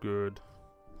play good.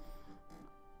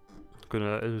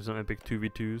 Gonna do some epic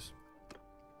 2v2s.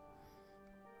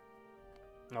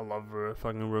 I love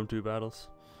fucking Rome 2 battles.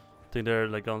 I think they're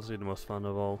like honestly the most fun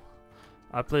of all.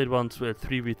 I played once with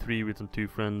 3v3 with some 2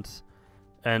 friends,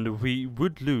 and we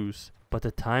would lose, but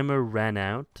the timer ran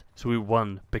out, so we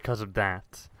won because of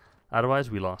that. Otherwise,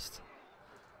 we lost.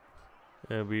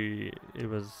 It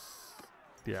was,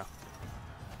 yeah.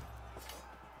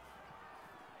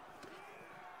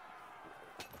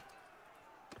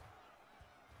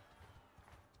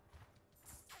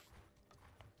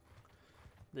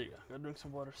 There you go. Gotta drink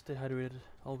some water. Stay hydrated,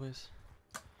 always.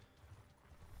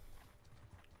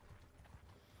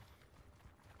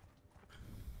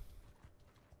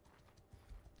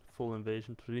 Full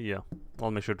Invasion 3, yeah.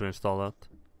 I'll make sure to install that.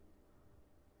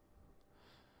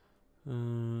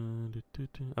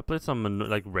 I played some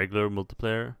like regular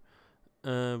multiplayer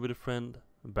with a friend,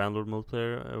 Bannerlord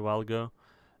multiplayer a while ago,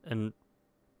 and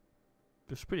it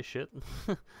was pretty shit.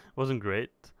 Wasn't great.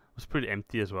 It was pretty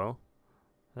empty as well.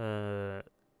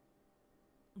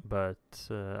 But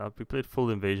we played full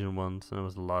Invasion once, and there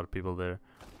was a lot of people there.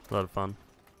 A lot of fun.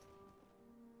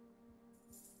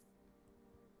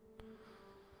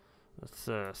 Let's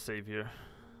save here.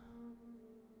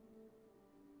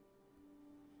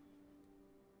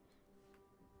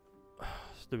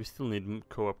 So we still need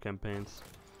co-op campaigns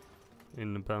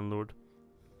in the Bannerlord.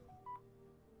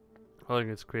 I think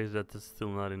it's crazy that it's still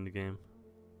not in the game.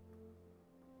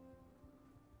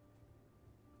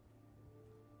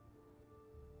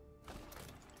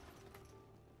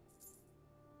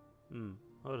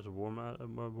 Oh, there's a Warband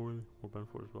 4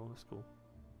 as well. That's cool.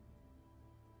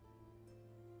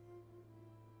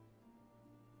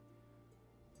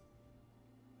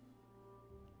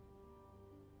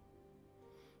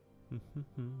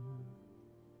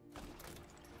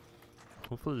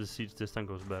 Hopefully the siege this time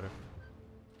goes better.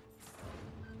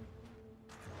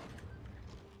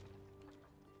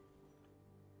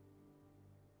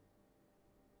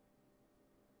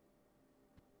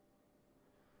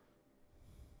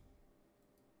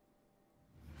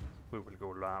 We will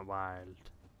go wild.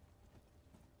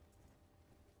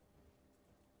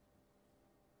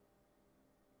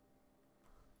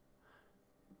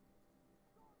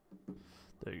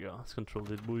 There you go. Let's control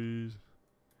these boys.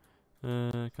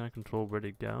 Can I control where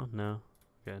they go? No.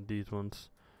 Okay, these ones.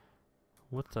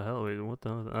 What the hell? Wait, what the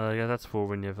hell? Yeah, that's for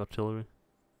when you have artillery.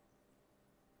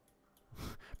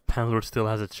 Bannerlord still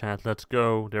has a chance. Let's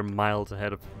go. They're miles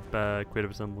ahead of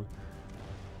creative assembly.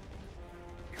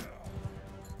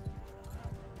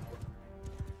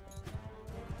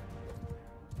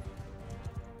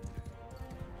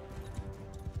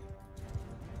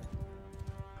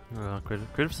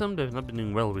 Creative assembly have not been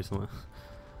doing well recently.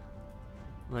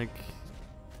 Like,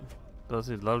 a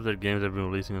lot of their games they've been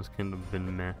releasing has kind of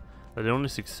been meh. Like, the only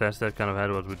success that kind of had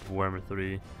was with Warhammer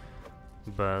 3.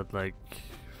 But like,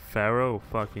 Pharaoh,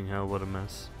 fucking hell, what a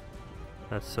mess.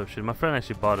 That's so shit. My friend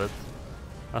actually bought it.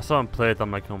 I saw him play it.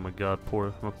 I'm like, oh my god,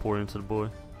 I'm a poor innocent boy.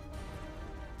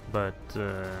 But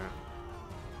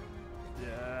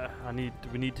yeah,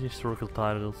 we need historical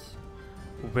titles.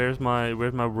 Where's my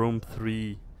Rome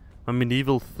 3, my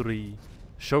Medieval 3,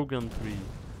 Shogun 3,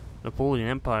 Napoleon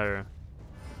Empire?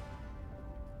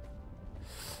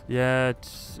 Yeah,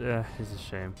 it's a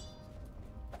shame.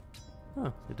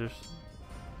 Oh, there's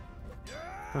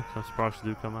some sparks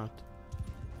do come out.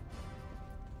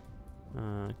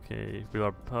 Okay,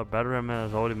 our battery ram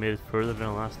has already made it further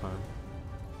than last time.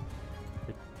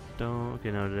 They don't.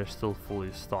 Okay, no, they're still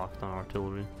fully stocked on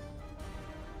artillery.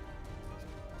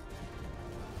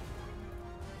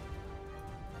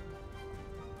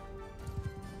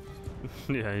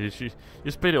 Yeah, you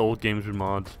just play the old games with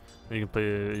mods. And you can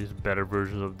play these better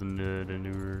versions of the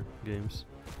newer games.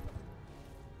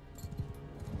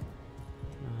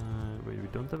 Wait, we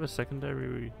don't have a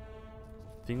secondary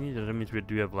thingy. That means we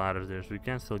do have ladders there, so we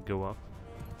can still go up.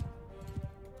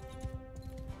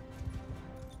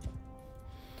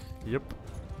 Yep,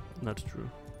 that's true.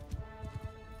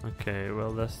 Okay,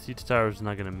 well, that siege tower is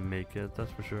not gonna make it.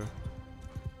 That's for sure.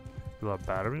 Will our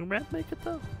battering ram make it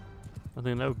though? I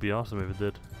think that would be awesome if it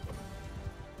did.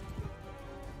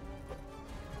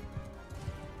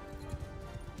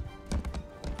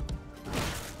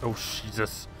 Oh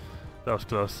Jesus, that was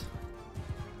close.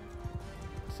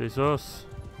 Jesus.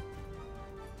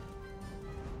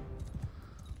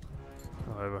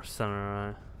 Oh, we're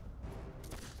center.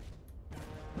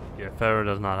 Yeah, Pharaoh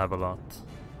does not have a lot.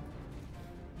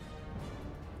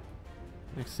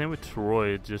 Like, same with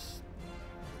Troy, it just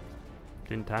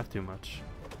didn't have too much.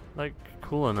 Like,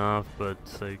 cool enough, but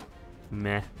like,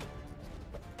 meh.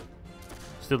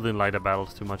 Still didn't like the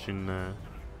battles too much in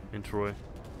Troy.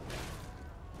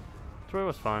 Troy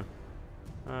was fine.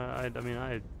 I mean, I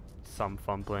had some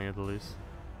fun playing it at least.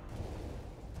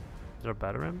 Is there a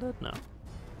batter ram dead? No.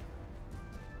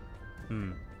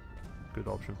 Good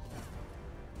option.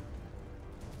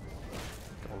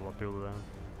 Got a lot of people down.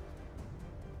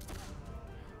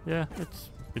 Yeah,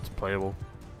 it's playable.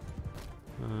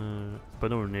 But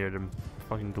nowhere near the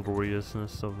fucking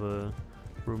gloriousness of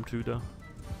Room 2 though.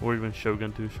 Or even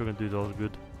Shogun 2. Shogun 2 is also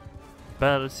good.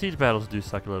 Siege battles do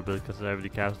suck a little bit because every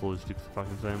castle is the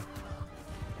fucking same.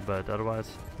 But otherwise,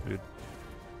 good.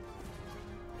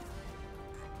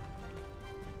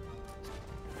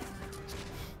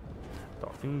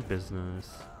 Talking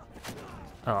business.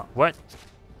 What?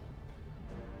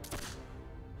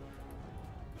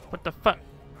 What the fuck?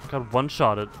 I got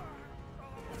one-shotted.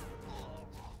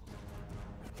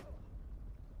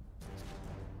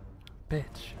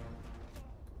 Bitch.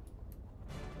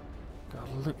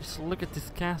 God, just look at this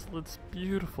castle, it's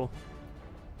beautiful.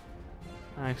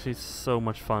 Actually, it's so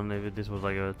much fun if this was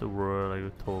like a war, like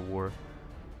a total war.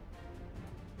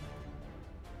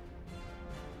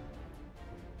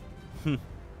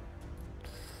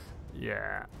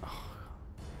 Yeah.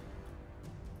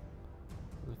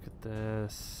 Look at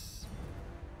this.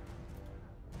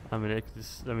 I mean,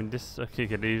 this. Okay,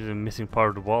 there's a missing part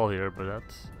of the wall here, but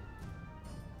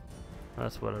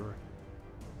that's whatever.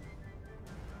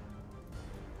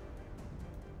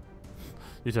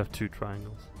 You'd have two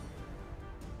triangles.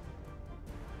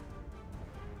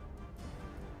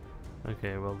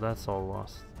 Okay, well that's all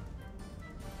lost.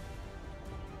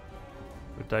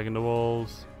 We're tagging the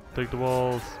walls. Take the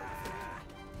walls.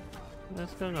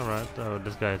 That's going alright. Oh,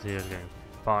 this guy's here again.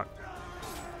 Fuck.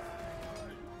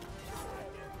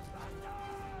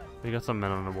 We got some men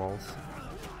on the walls.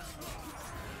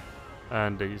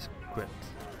 And they just quit.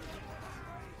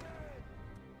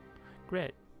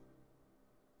 Great.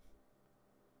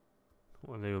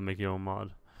 Well, they will make your own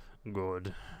mod.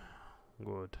 Good.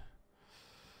 Good.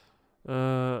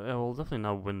 I will definitely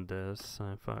not win this.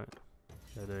 If I,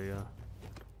 yeah, there you go.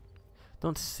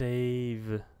 Don't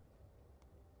save.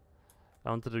 I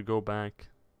wanted to go back.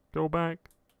 Go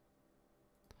back.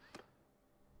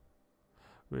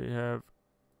 We have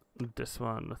this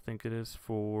one. I think it is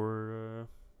for.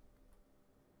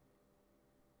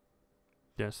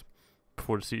 Yes,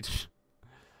 before the siege.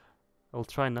 I'll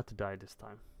try not to die this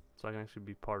time, so I can actually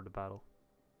be part of the battle.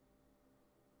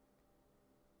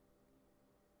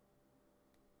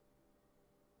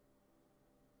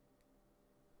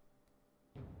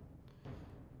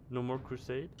 No more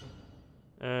crusade?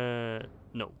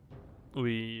 No.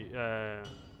 We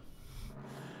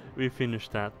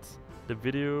finished that. The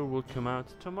video will come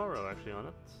out tomorrow actually on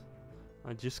it.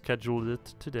 I just scheduled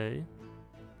it today.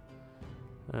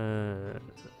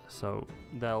 So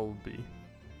that'll be.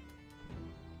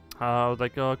 I was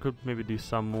like, oh, I could maybe do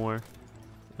some more.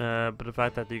 But the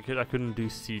fact that I couldn't do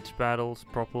siege battles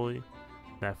properly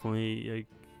definitely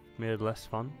made it less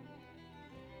fun.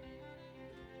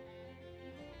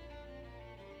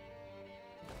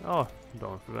 Oh,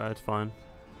 don't feel bad, it's fine.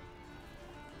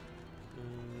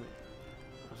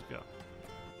 Let's go.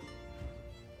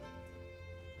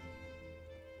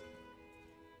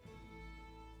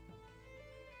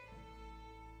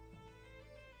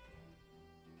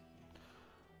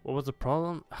 What was the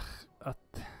problem?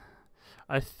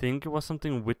 I think it was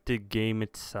something with the game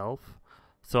itself.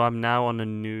 So I'm now on a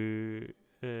new...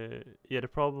 yeah, the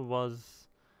problem was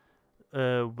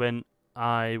when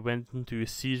I went into a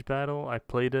siege battle, I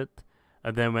played it,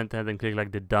 and then went ahead and clicked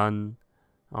like the done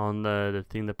on the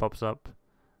thing that pops up,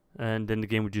 and then the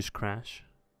game would just crash.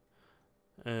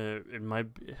 It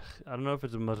might be, I don't know if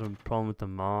it's much of a problem with the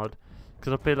mod,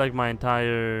 because I played like my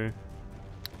entire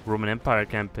Roman Empire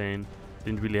campaign,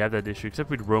 didn't really have that issue, except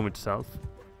with Rome itself.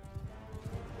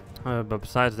 But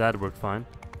besides that, it worked fine.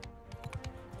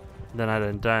 Then I had an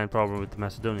entire problem with the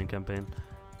Macedonian campaign.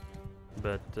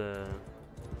 But,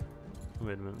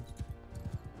 wait a minute.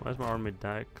 Why is my army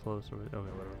that close? Okay,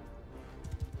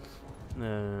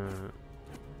 whatever.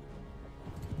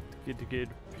 You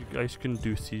guys couldn't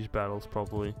do siege battles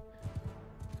properly.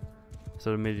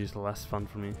 So it made it less fun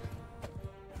for me.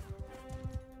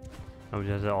 I would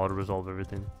just auto-resolve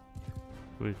everything.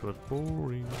 Which was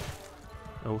boring.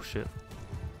 Oh shit.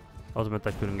 I also meant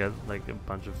I couldn't get like a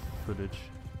bunch of footage.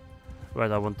 Right,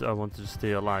 I wanted to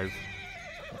stay alive.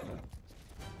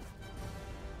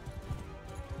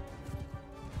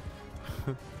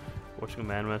 Watching a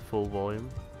man at full volume.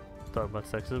 Talk about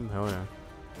sexism? Hell yeah.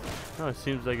 No, it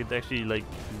seems like it actually like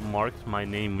marked my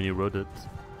name when you wrote it.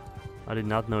 I did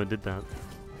not know it did that.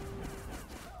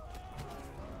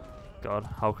 God,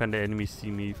 how can the enemies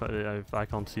see me if I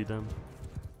can't see them?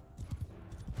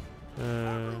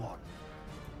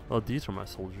 Well, these are my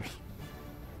soldiers.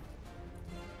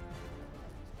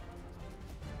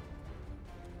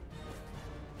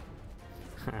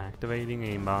 Activating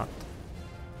aimbot.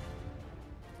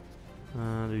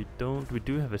 We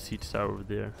do have a siege tower over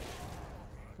there,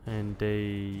 and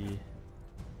they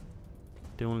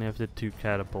only have the 2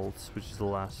 catapults, which is the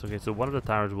last. Okay, so one of the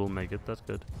towers will make it. That's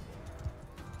good.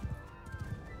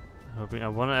 I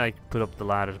want to like put up the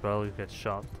ladders, but I'll get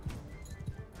shot.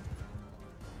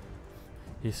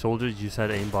 His soldiers just had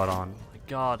aimbot on. My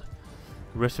God,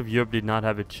 the rest of Europe did not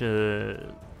have it.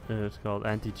 It's called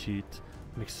anti-cheat.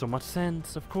 Makes so much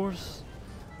sense, of course.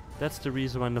 That's the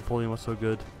reason why Napoleon was so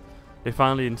good. They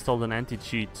finally installed an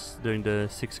anti-cheat during the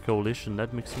 6th coalition.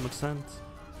 That makes so much sense.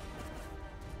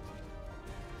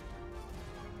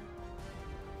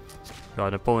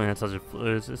 God, Napoleon had such a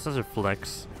it's such a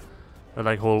flex. That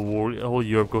like whole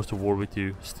Europe goes to war with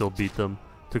you, still beat them.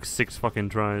 Took 6 fucking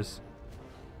tries.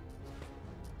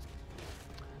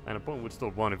 And Napoleon would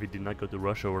still won if he did not go to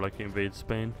Russia or like invade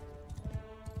Spain.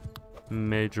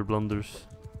 Major blunders.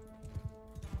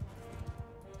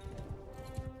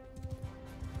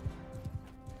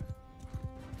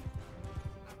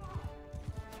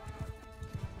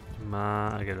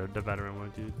 I get the veteran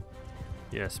one, dude.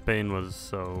 Yeah, Spain was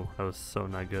so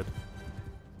not good.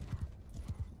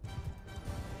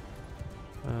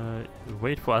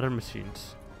 Wait for other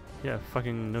machines. Yeah,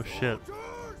 fucking no shit.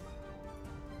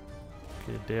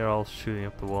 Okay, they're all shooting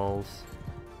up the walls.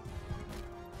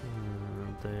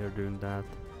 They are doing that.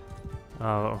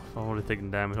 Oh, I'm already taking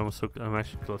damage. I'm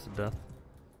actually close to death.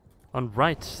 On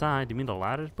right side, you mean the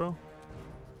ladders, bro?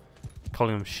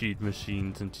 Calling them sheet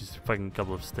machines and just fucking a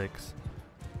couple of sticks.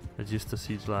 They're just the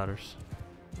siege ladders.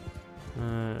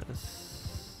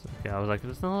 Yeah, I was like,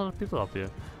 there's not a lot of people up here.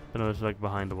 And I was like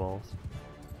behind the walls.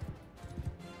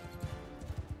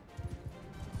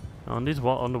 On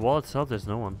on the wall itself, there's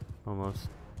no one almost.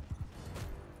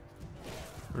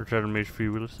 We're trying to make free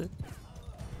real estate.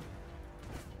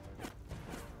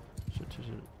 Shit.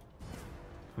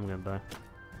 I'm gonna die.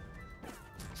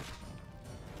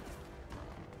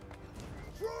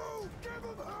 True, give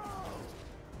him hell!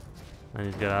 I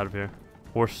need to get out of here.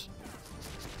 Horse.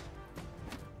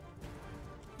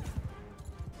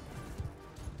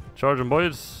 Charge him,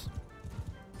 boys!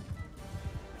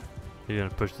 He's gonna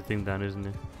push the thing down, isn't he?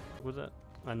 What was that?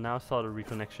 I now saw the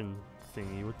reconnection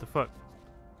thingy. What the fuck?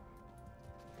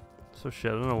 So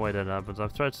shit, I don't know why that happens.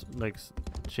 I've tried to like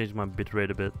change my bitrate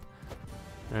a bit,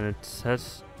 and it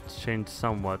has changed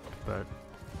somewhat, but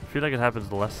I feel like it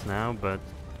happens less now, but it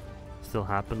still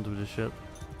happens with this shit.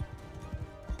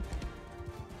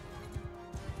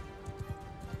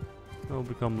 I'll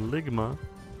become Ligma.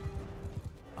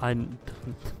 I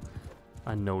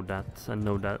know that. I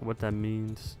know that. What that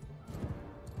means.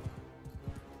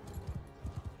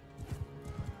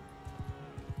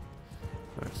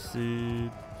 Let's see.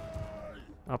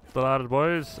 Up the ladder,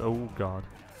 boys. Oh god.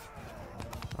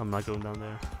 I'm not going down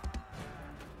there.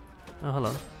 Oh,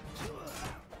 hello.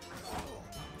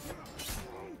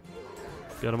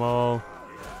 Get them all.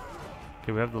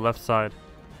 Okay, we have the left side.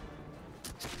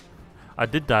 I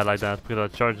did die like that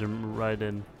because I charged him right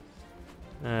in.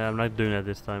 I'm not doing that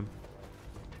this time.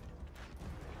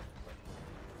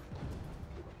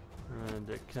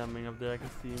 They're coming up there, I can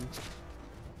see them.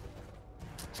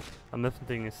 I'm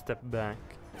definitely taking a step back.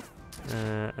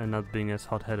 And not being as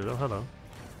hot-headed. Oh, hello.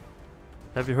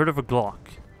 Have you heard of a Glock?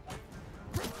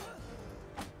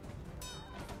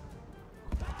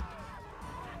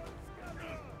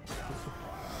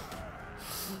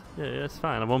 Yeah, it's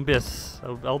fine. I won't be as...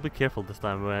 I'll be careful this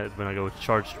time when I go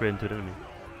charge straight into the enemy.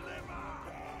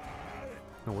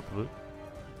 Oh, what the fuck?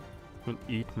 Don't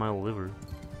eat my liver.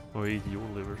 Or eat your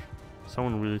liver.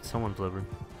 Someone will eat someone's liver.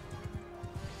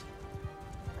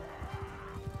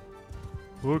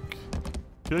 Look!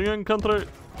 King and country!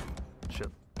 Shit.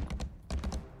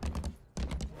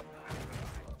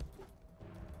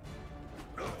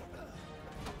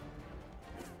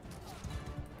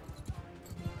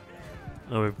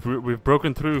 Oh, we've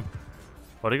broken through.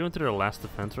 Are they going to their last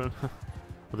defense run? Well,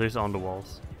 they're just on the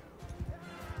walls.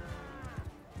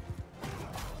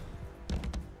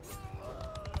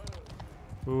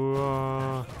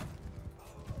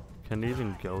 Can they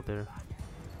even go there?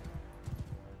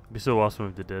 It'd be so awesome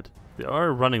if they did. They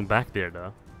are running back there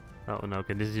though. Oh no,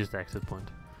 okay, this is just the exit point.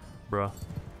 Bruh.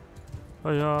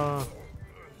 Oh yeah.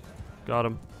 Got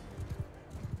him.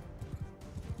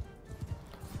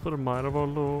 For the might of our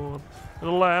Lord, in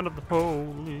the land of the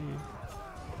holy.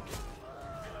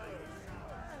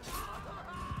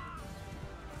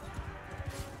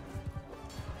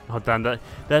 Oh damn, that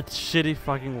shitty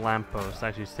fucking lamppost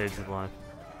actually saved his life.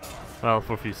 Well,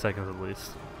 for a few seconds at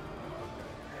least.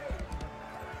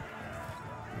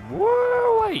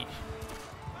 Whoa, wait!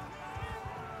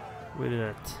 Wait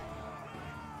at that.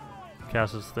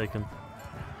 Castle's taken.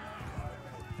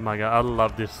 My god, I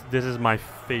love this. This is my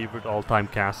favorite all-time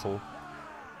castle.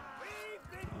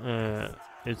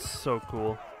 It's so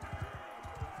cool.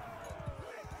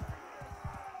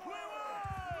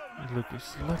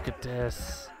 Look at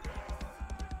this.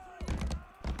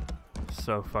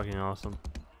 So fucking awesome.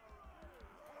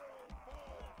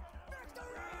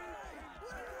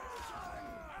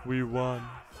 We won.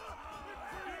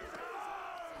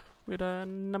 With a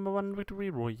 #1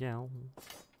 victory royale.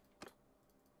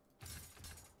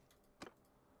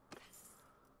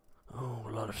 Oh,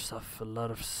 a lot of stuff, a lot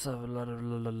of stuff.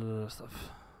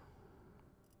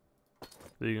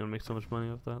 Are you gonna make so much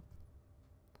money off that?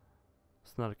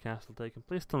 It's not a castle taken.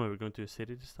 Please tell me we're going to a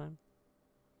city this time.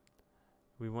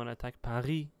 We want to attack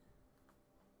Paris.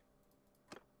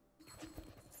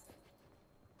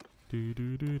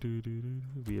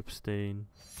 We abstain.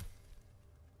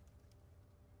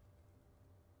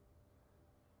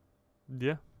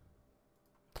 Yeah.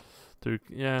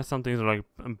 Yeah, some things are like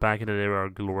back in the day are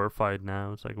glorified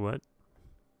now. It's like what?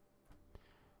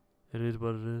 It is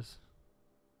what it is.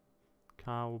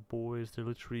 Cowboys, they're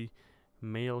literally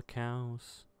male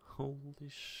cows. Holy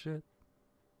shit.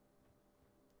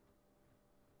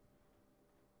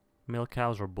 Male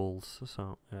cows are bulls,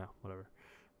 so yeah, whatever.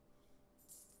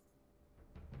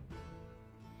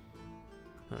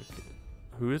 Okay.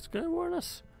 Who is gonna warn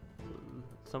us?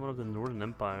 Someone of the Northern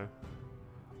Empire.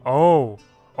 Oh!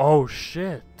 Oh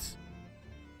shit!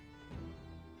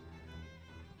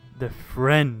 The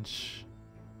French!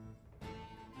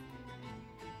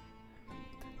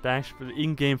 The actual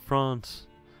in-game France.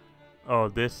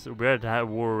 Oh, we're at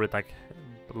war with like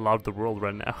a lot of the world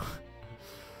right now.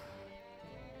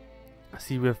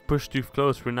 See, we have pushed too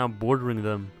close. We're now bordering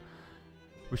them.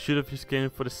 We should have just gone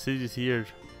for the cities here,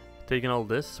 taken all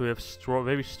this. So we have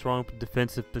very strong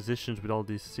defensive positions with all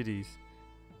these cities.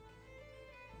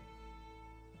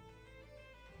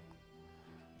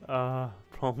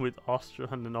 Problem with Austria,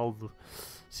 and then all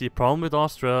the problem with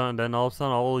Austria, and then all of a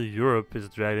sudden all Europe is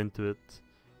dragged into it.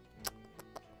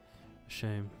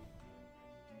 Shame.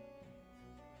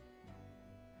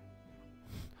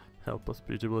 Help us,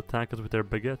 bitch. They will attack us with their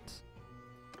baguettes.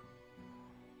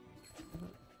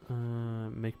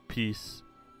 Make peace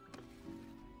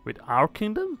with our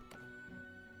kingdom?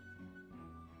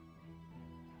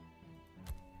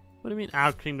 What do you mean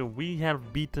our kingdom? We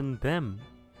have beaten them.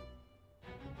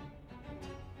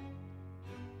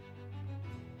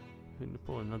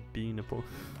 Napoleon not being Napoleon.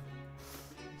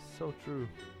 So true.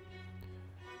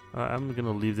 I'm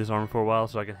gonna leave this army for a while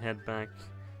so I can head back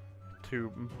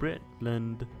to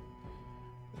Britland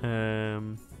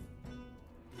and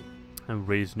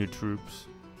raise new troops.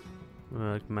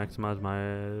 Maximize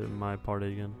my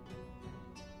party again.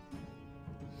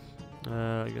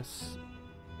 I guess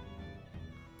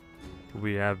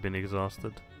we have been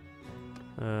exhausted.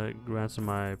 Ransom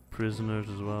my prisoners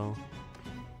as well.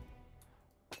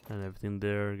 And everything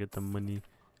there, get the money.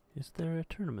 Is there a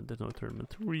tournament? There's no tournament.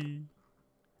 3.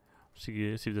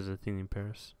 See if there's a thing in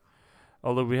Paris.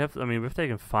 Although we've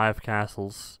taken 5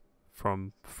 castles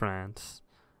from France.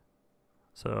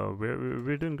 So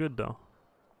we're doing good though.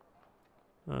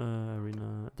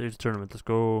 Arena. There's a tournament. Let's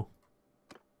go.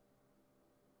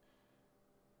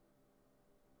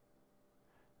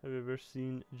 Have you ever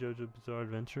seen JoJo Bizarre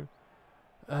Adventure?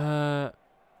 I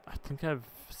think I've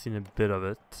seen a bit of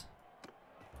it.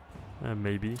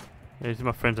 Maybe. Yeah,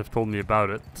 my friends have told me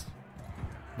about it.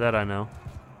 That I know.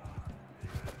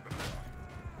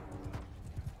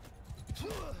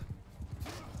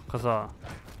 Huzzah.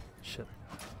 Shit.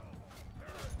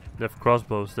 They have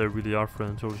crossbows. They really are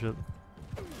friends. Oh shit.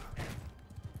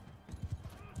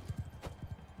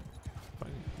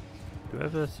 Do I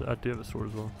have this? I do have a sword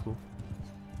as well. Cool.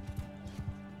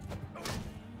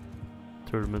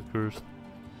 Tournament first.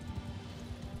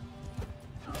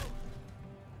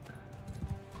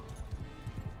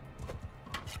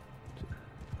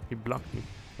 He blocked me.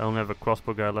 I only have a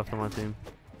crossbow guy left on my team.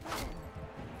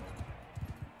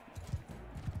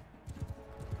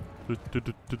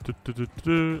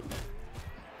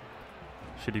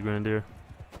 Shitty grenadier.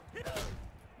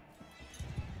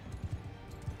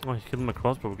 Oh, he killed my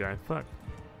crossbow guy. Fuck.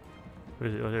 Where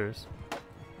is it? Oh, there it is.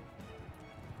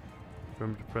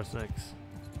 Remember to press X.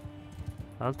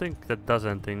 I don't think that does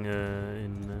anything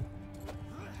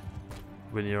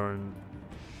when you're in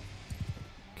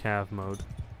cav mode.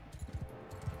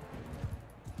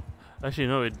 Actually,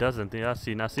 no, it doesn't. I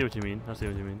see what you mean. I see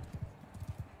what you mean.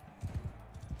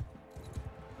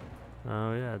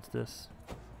 Oh yeah, it's this.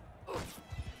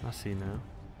 I see now.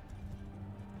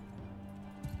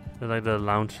 They're like the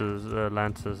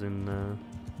lances in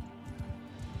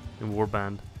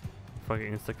Warband.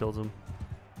 Fucking insta kills them.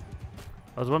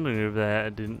 I was wondering if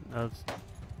they didn't. I was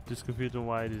just confused on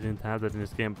why they didn't have that in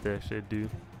this game, but they actually do.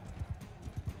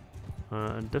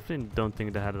 I definitely don't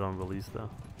think they had it on release though.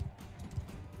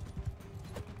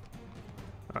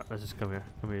 Alright, let's just come here.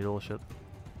 Come here, you little shit.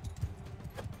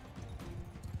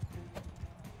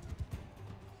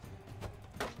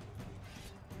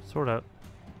 Sort out.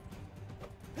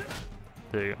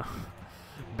 There you go.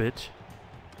 Bitch.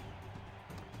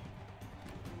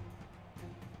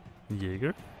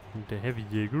 Jaeger? The heavy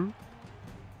Jaeger?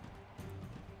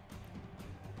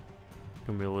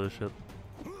 Come here, little shit.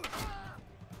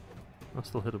 I'll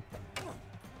still hit him.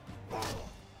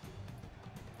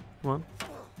 Come on.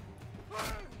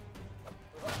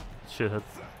 Shithead.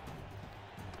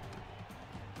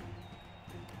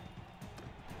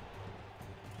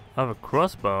 I have a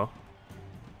crossbow.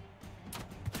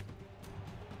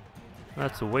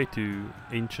 That's way too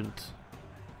ancient.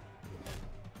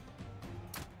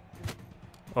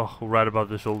 Oh, right above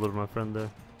the shoulder of my friend there.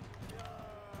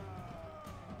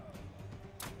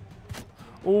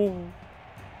 Oh,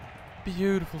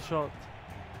 beautiful shot.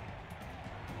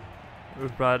 It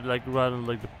was right on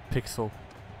like the pixel.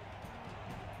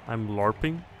 I'm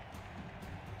LARPing?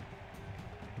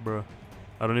 Bruh.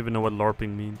 I don't even know what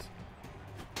LARPing means.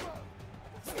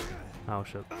 Oh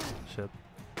shit. Shit.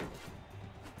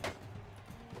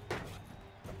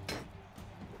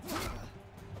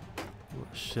 Oh,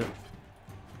 shit.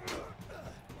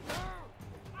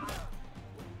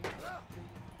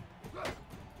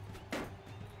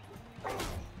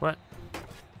 What?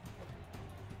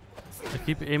 I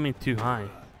keep aiming too high.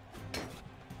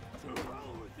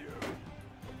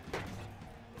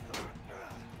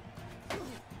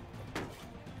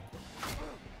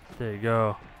 There you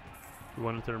go. You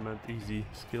won a tournament, easy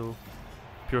skill,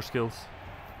 pure skills.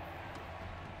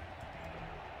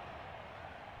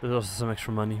 There's also some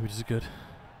extra money, which is good.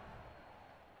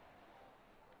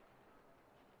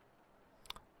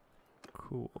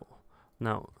 Cool.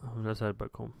 Now, let's head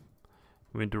back home.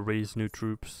 We need to raise new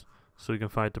troops so we can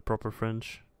fight the proper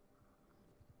French.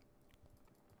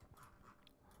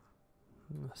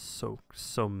 So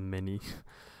many.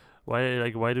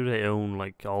 Why do they own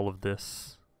like all of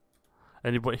this?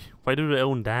 Anyway, why do they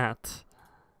own that?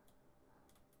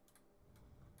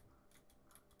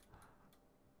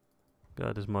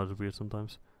 God, this mod is weird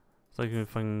sometimes. It's like if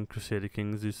fucking Crusader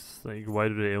Kings. Just like, why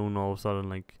do they own all of a sudden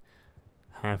like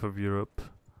half of Europe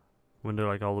when they're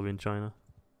like all the way in China?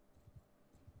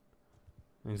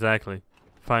 Exactly.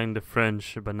 Find the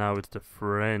French, but now it's the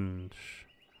French.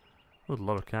 Oh, a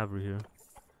lot of cavalry here.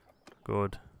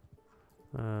 Good.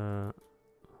 Very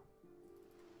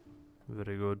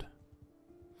good.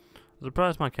 I'm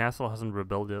surprised my castle hasn't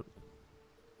rebelled yet.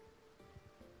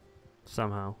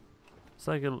 Somehow.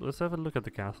 Let's have a look at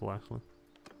the castle actually.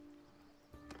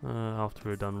 After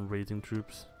we're done raising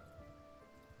troops.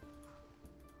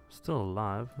 Still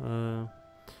alive.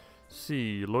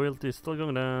 See, loyalty is still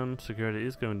going down. Security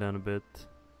is going down a bit.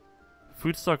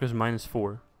 Food stock is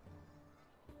 -4.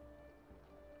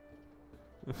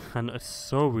 And it's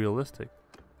so realistic.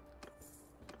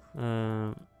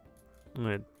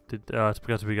 Wait, it's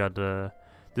because we got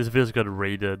this village got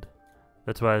raided.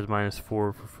 That's why it's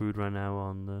 -4 for food right now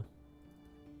on the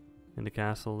in the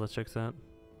castle. Let's check that.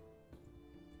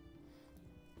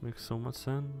 Makes so much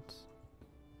sense.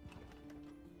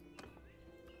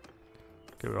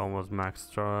 Okay, we're almost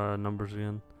maxed numbers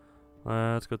again.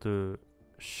 Let's go to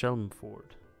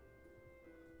Shelmford.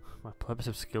 My pubs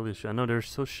have skill issue. I know they're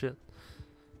so shit.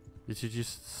 You should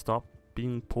just stop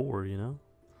being poor, you know?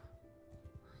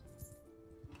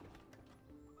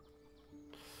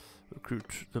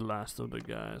 Recruit the last of the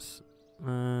guys.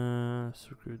 Let's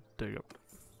recruit. There you go.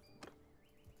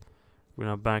 We're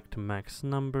now back to max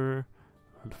number.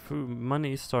 The food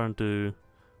money is starting to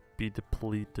be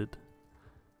depleted.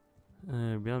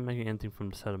 We aren't making anything from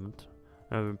the settlement.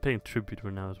 We're paying tribute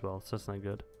right now as well, so that's not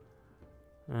good.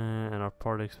 And our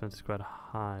party expense is quite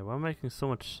high. Why am I making so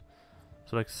much?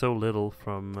 So little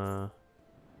from.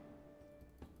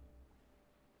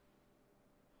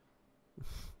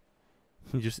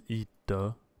 You just eat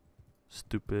the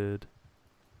stupid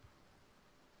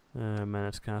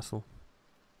managed castle.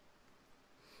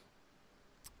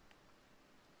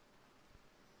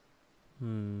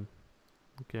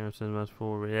 Okay, I'm sending that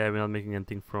forward. Yeah, we're not making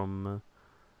anything from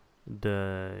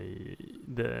the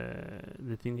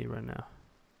thingy right now.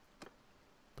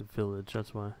 The village,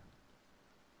 that's why.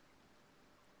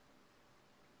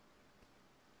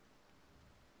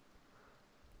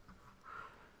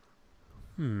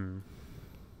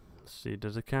 Let's see,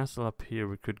 there's a castle up here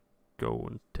we could go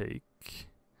and take.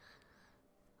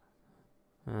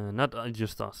 Not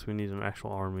just us, we need an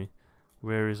actual army.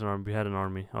 Where is our army? We had an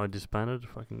army. Oh, it disbanded?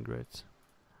 Fucking great.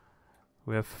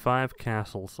 We have 5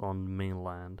 castles on the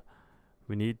mainland.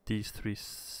 We need these 3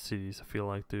 cities, I feel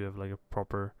like, to have like a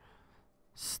proper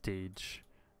stage.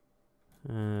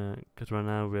 Because right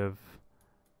now we have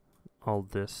all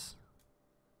this.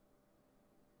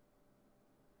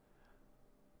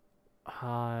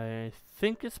 I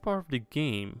think it's part of the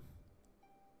game.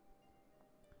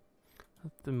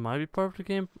 It might be part of the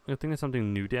game. I think it's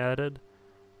something new they added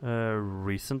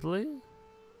recently.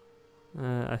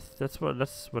 That's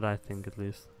what I think at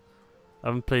least. I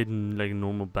haven't played like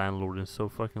normal Bannerlord in so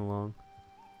fucking long.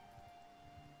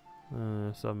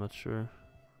 So I'm not sure.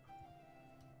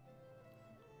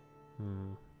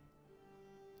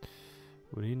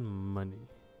 We need money.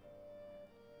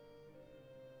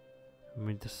 I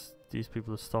mean, these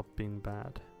people stop being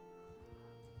bad.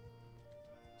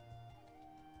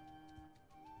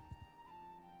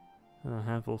 A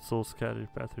handful of souls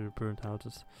scattered back through burnt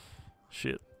houses.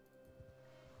 Shit.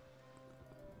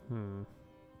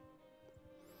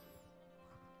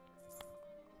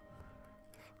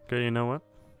 Okay, you know what?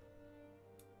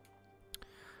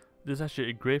 This is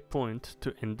actually a great point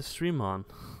to end the stream on.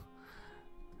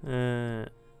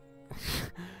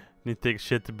 Need to take a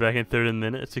shit to back in 30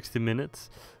 minutes, 60 minutes.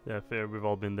 Yeah, fair, we've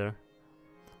all been there.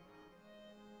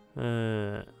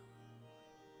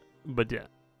 But yeah,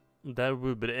 that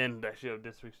will be the end actually of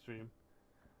this week's stream.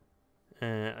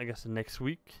 I guess next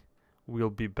week we'll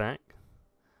be back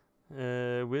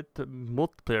with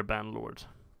multiplayer Bannerlord.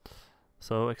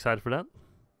 So excited for that.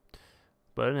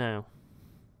 But anyhow,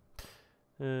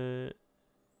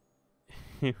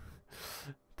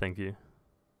 thank you.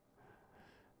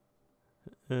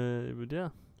 But yeah,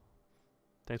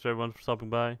 Thanks for everyone for stopping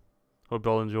by. Hope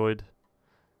you all enjoyed.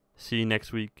 See you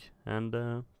next week,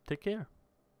 and take care.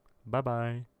 Bye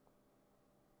bye.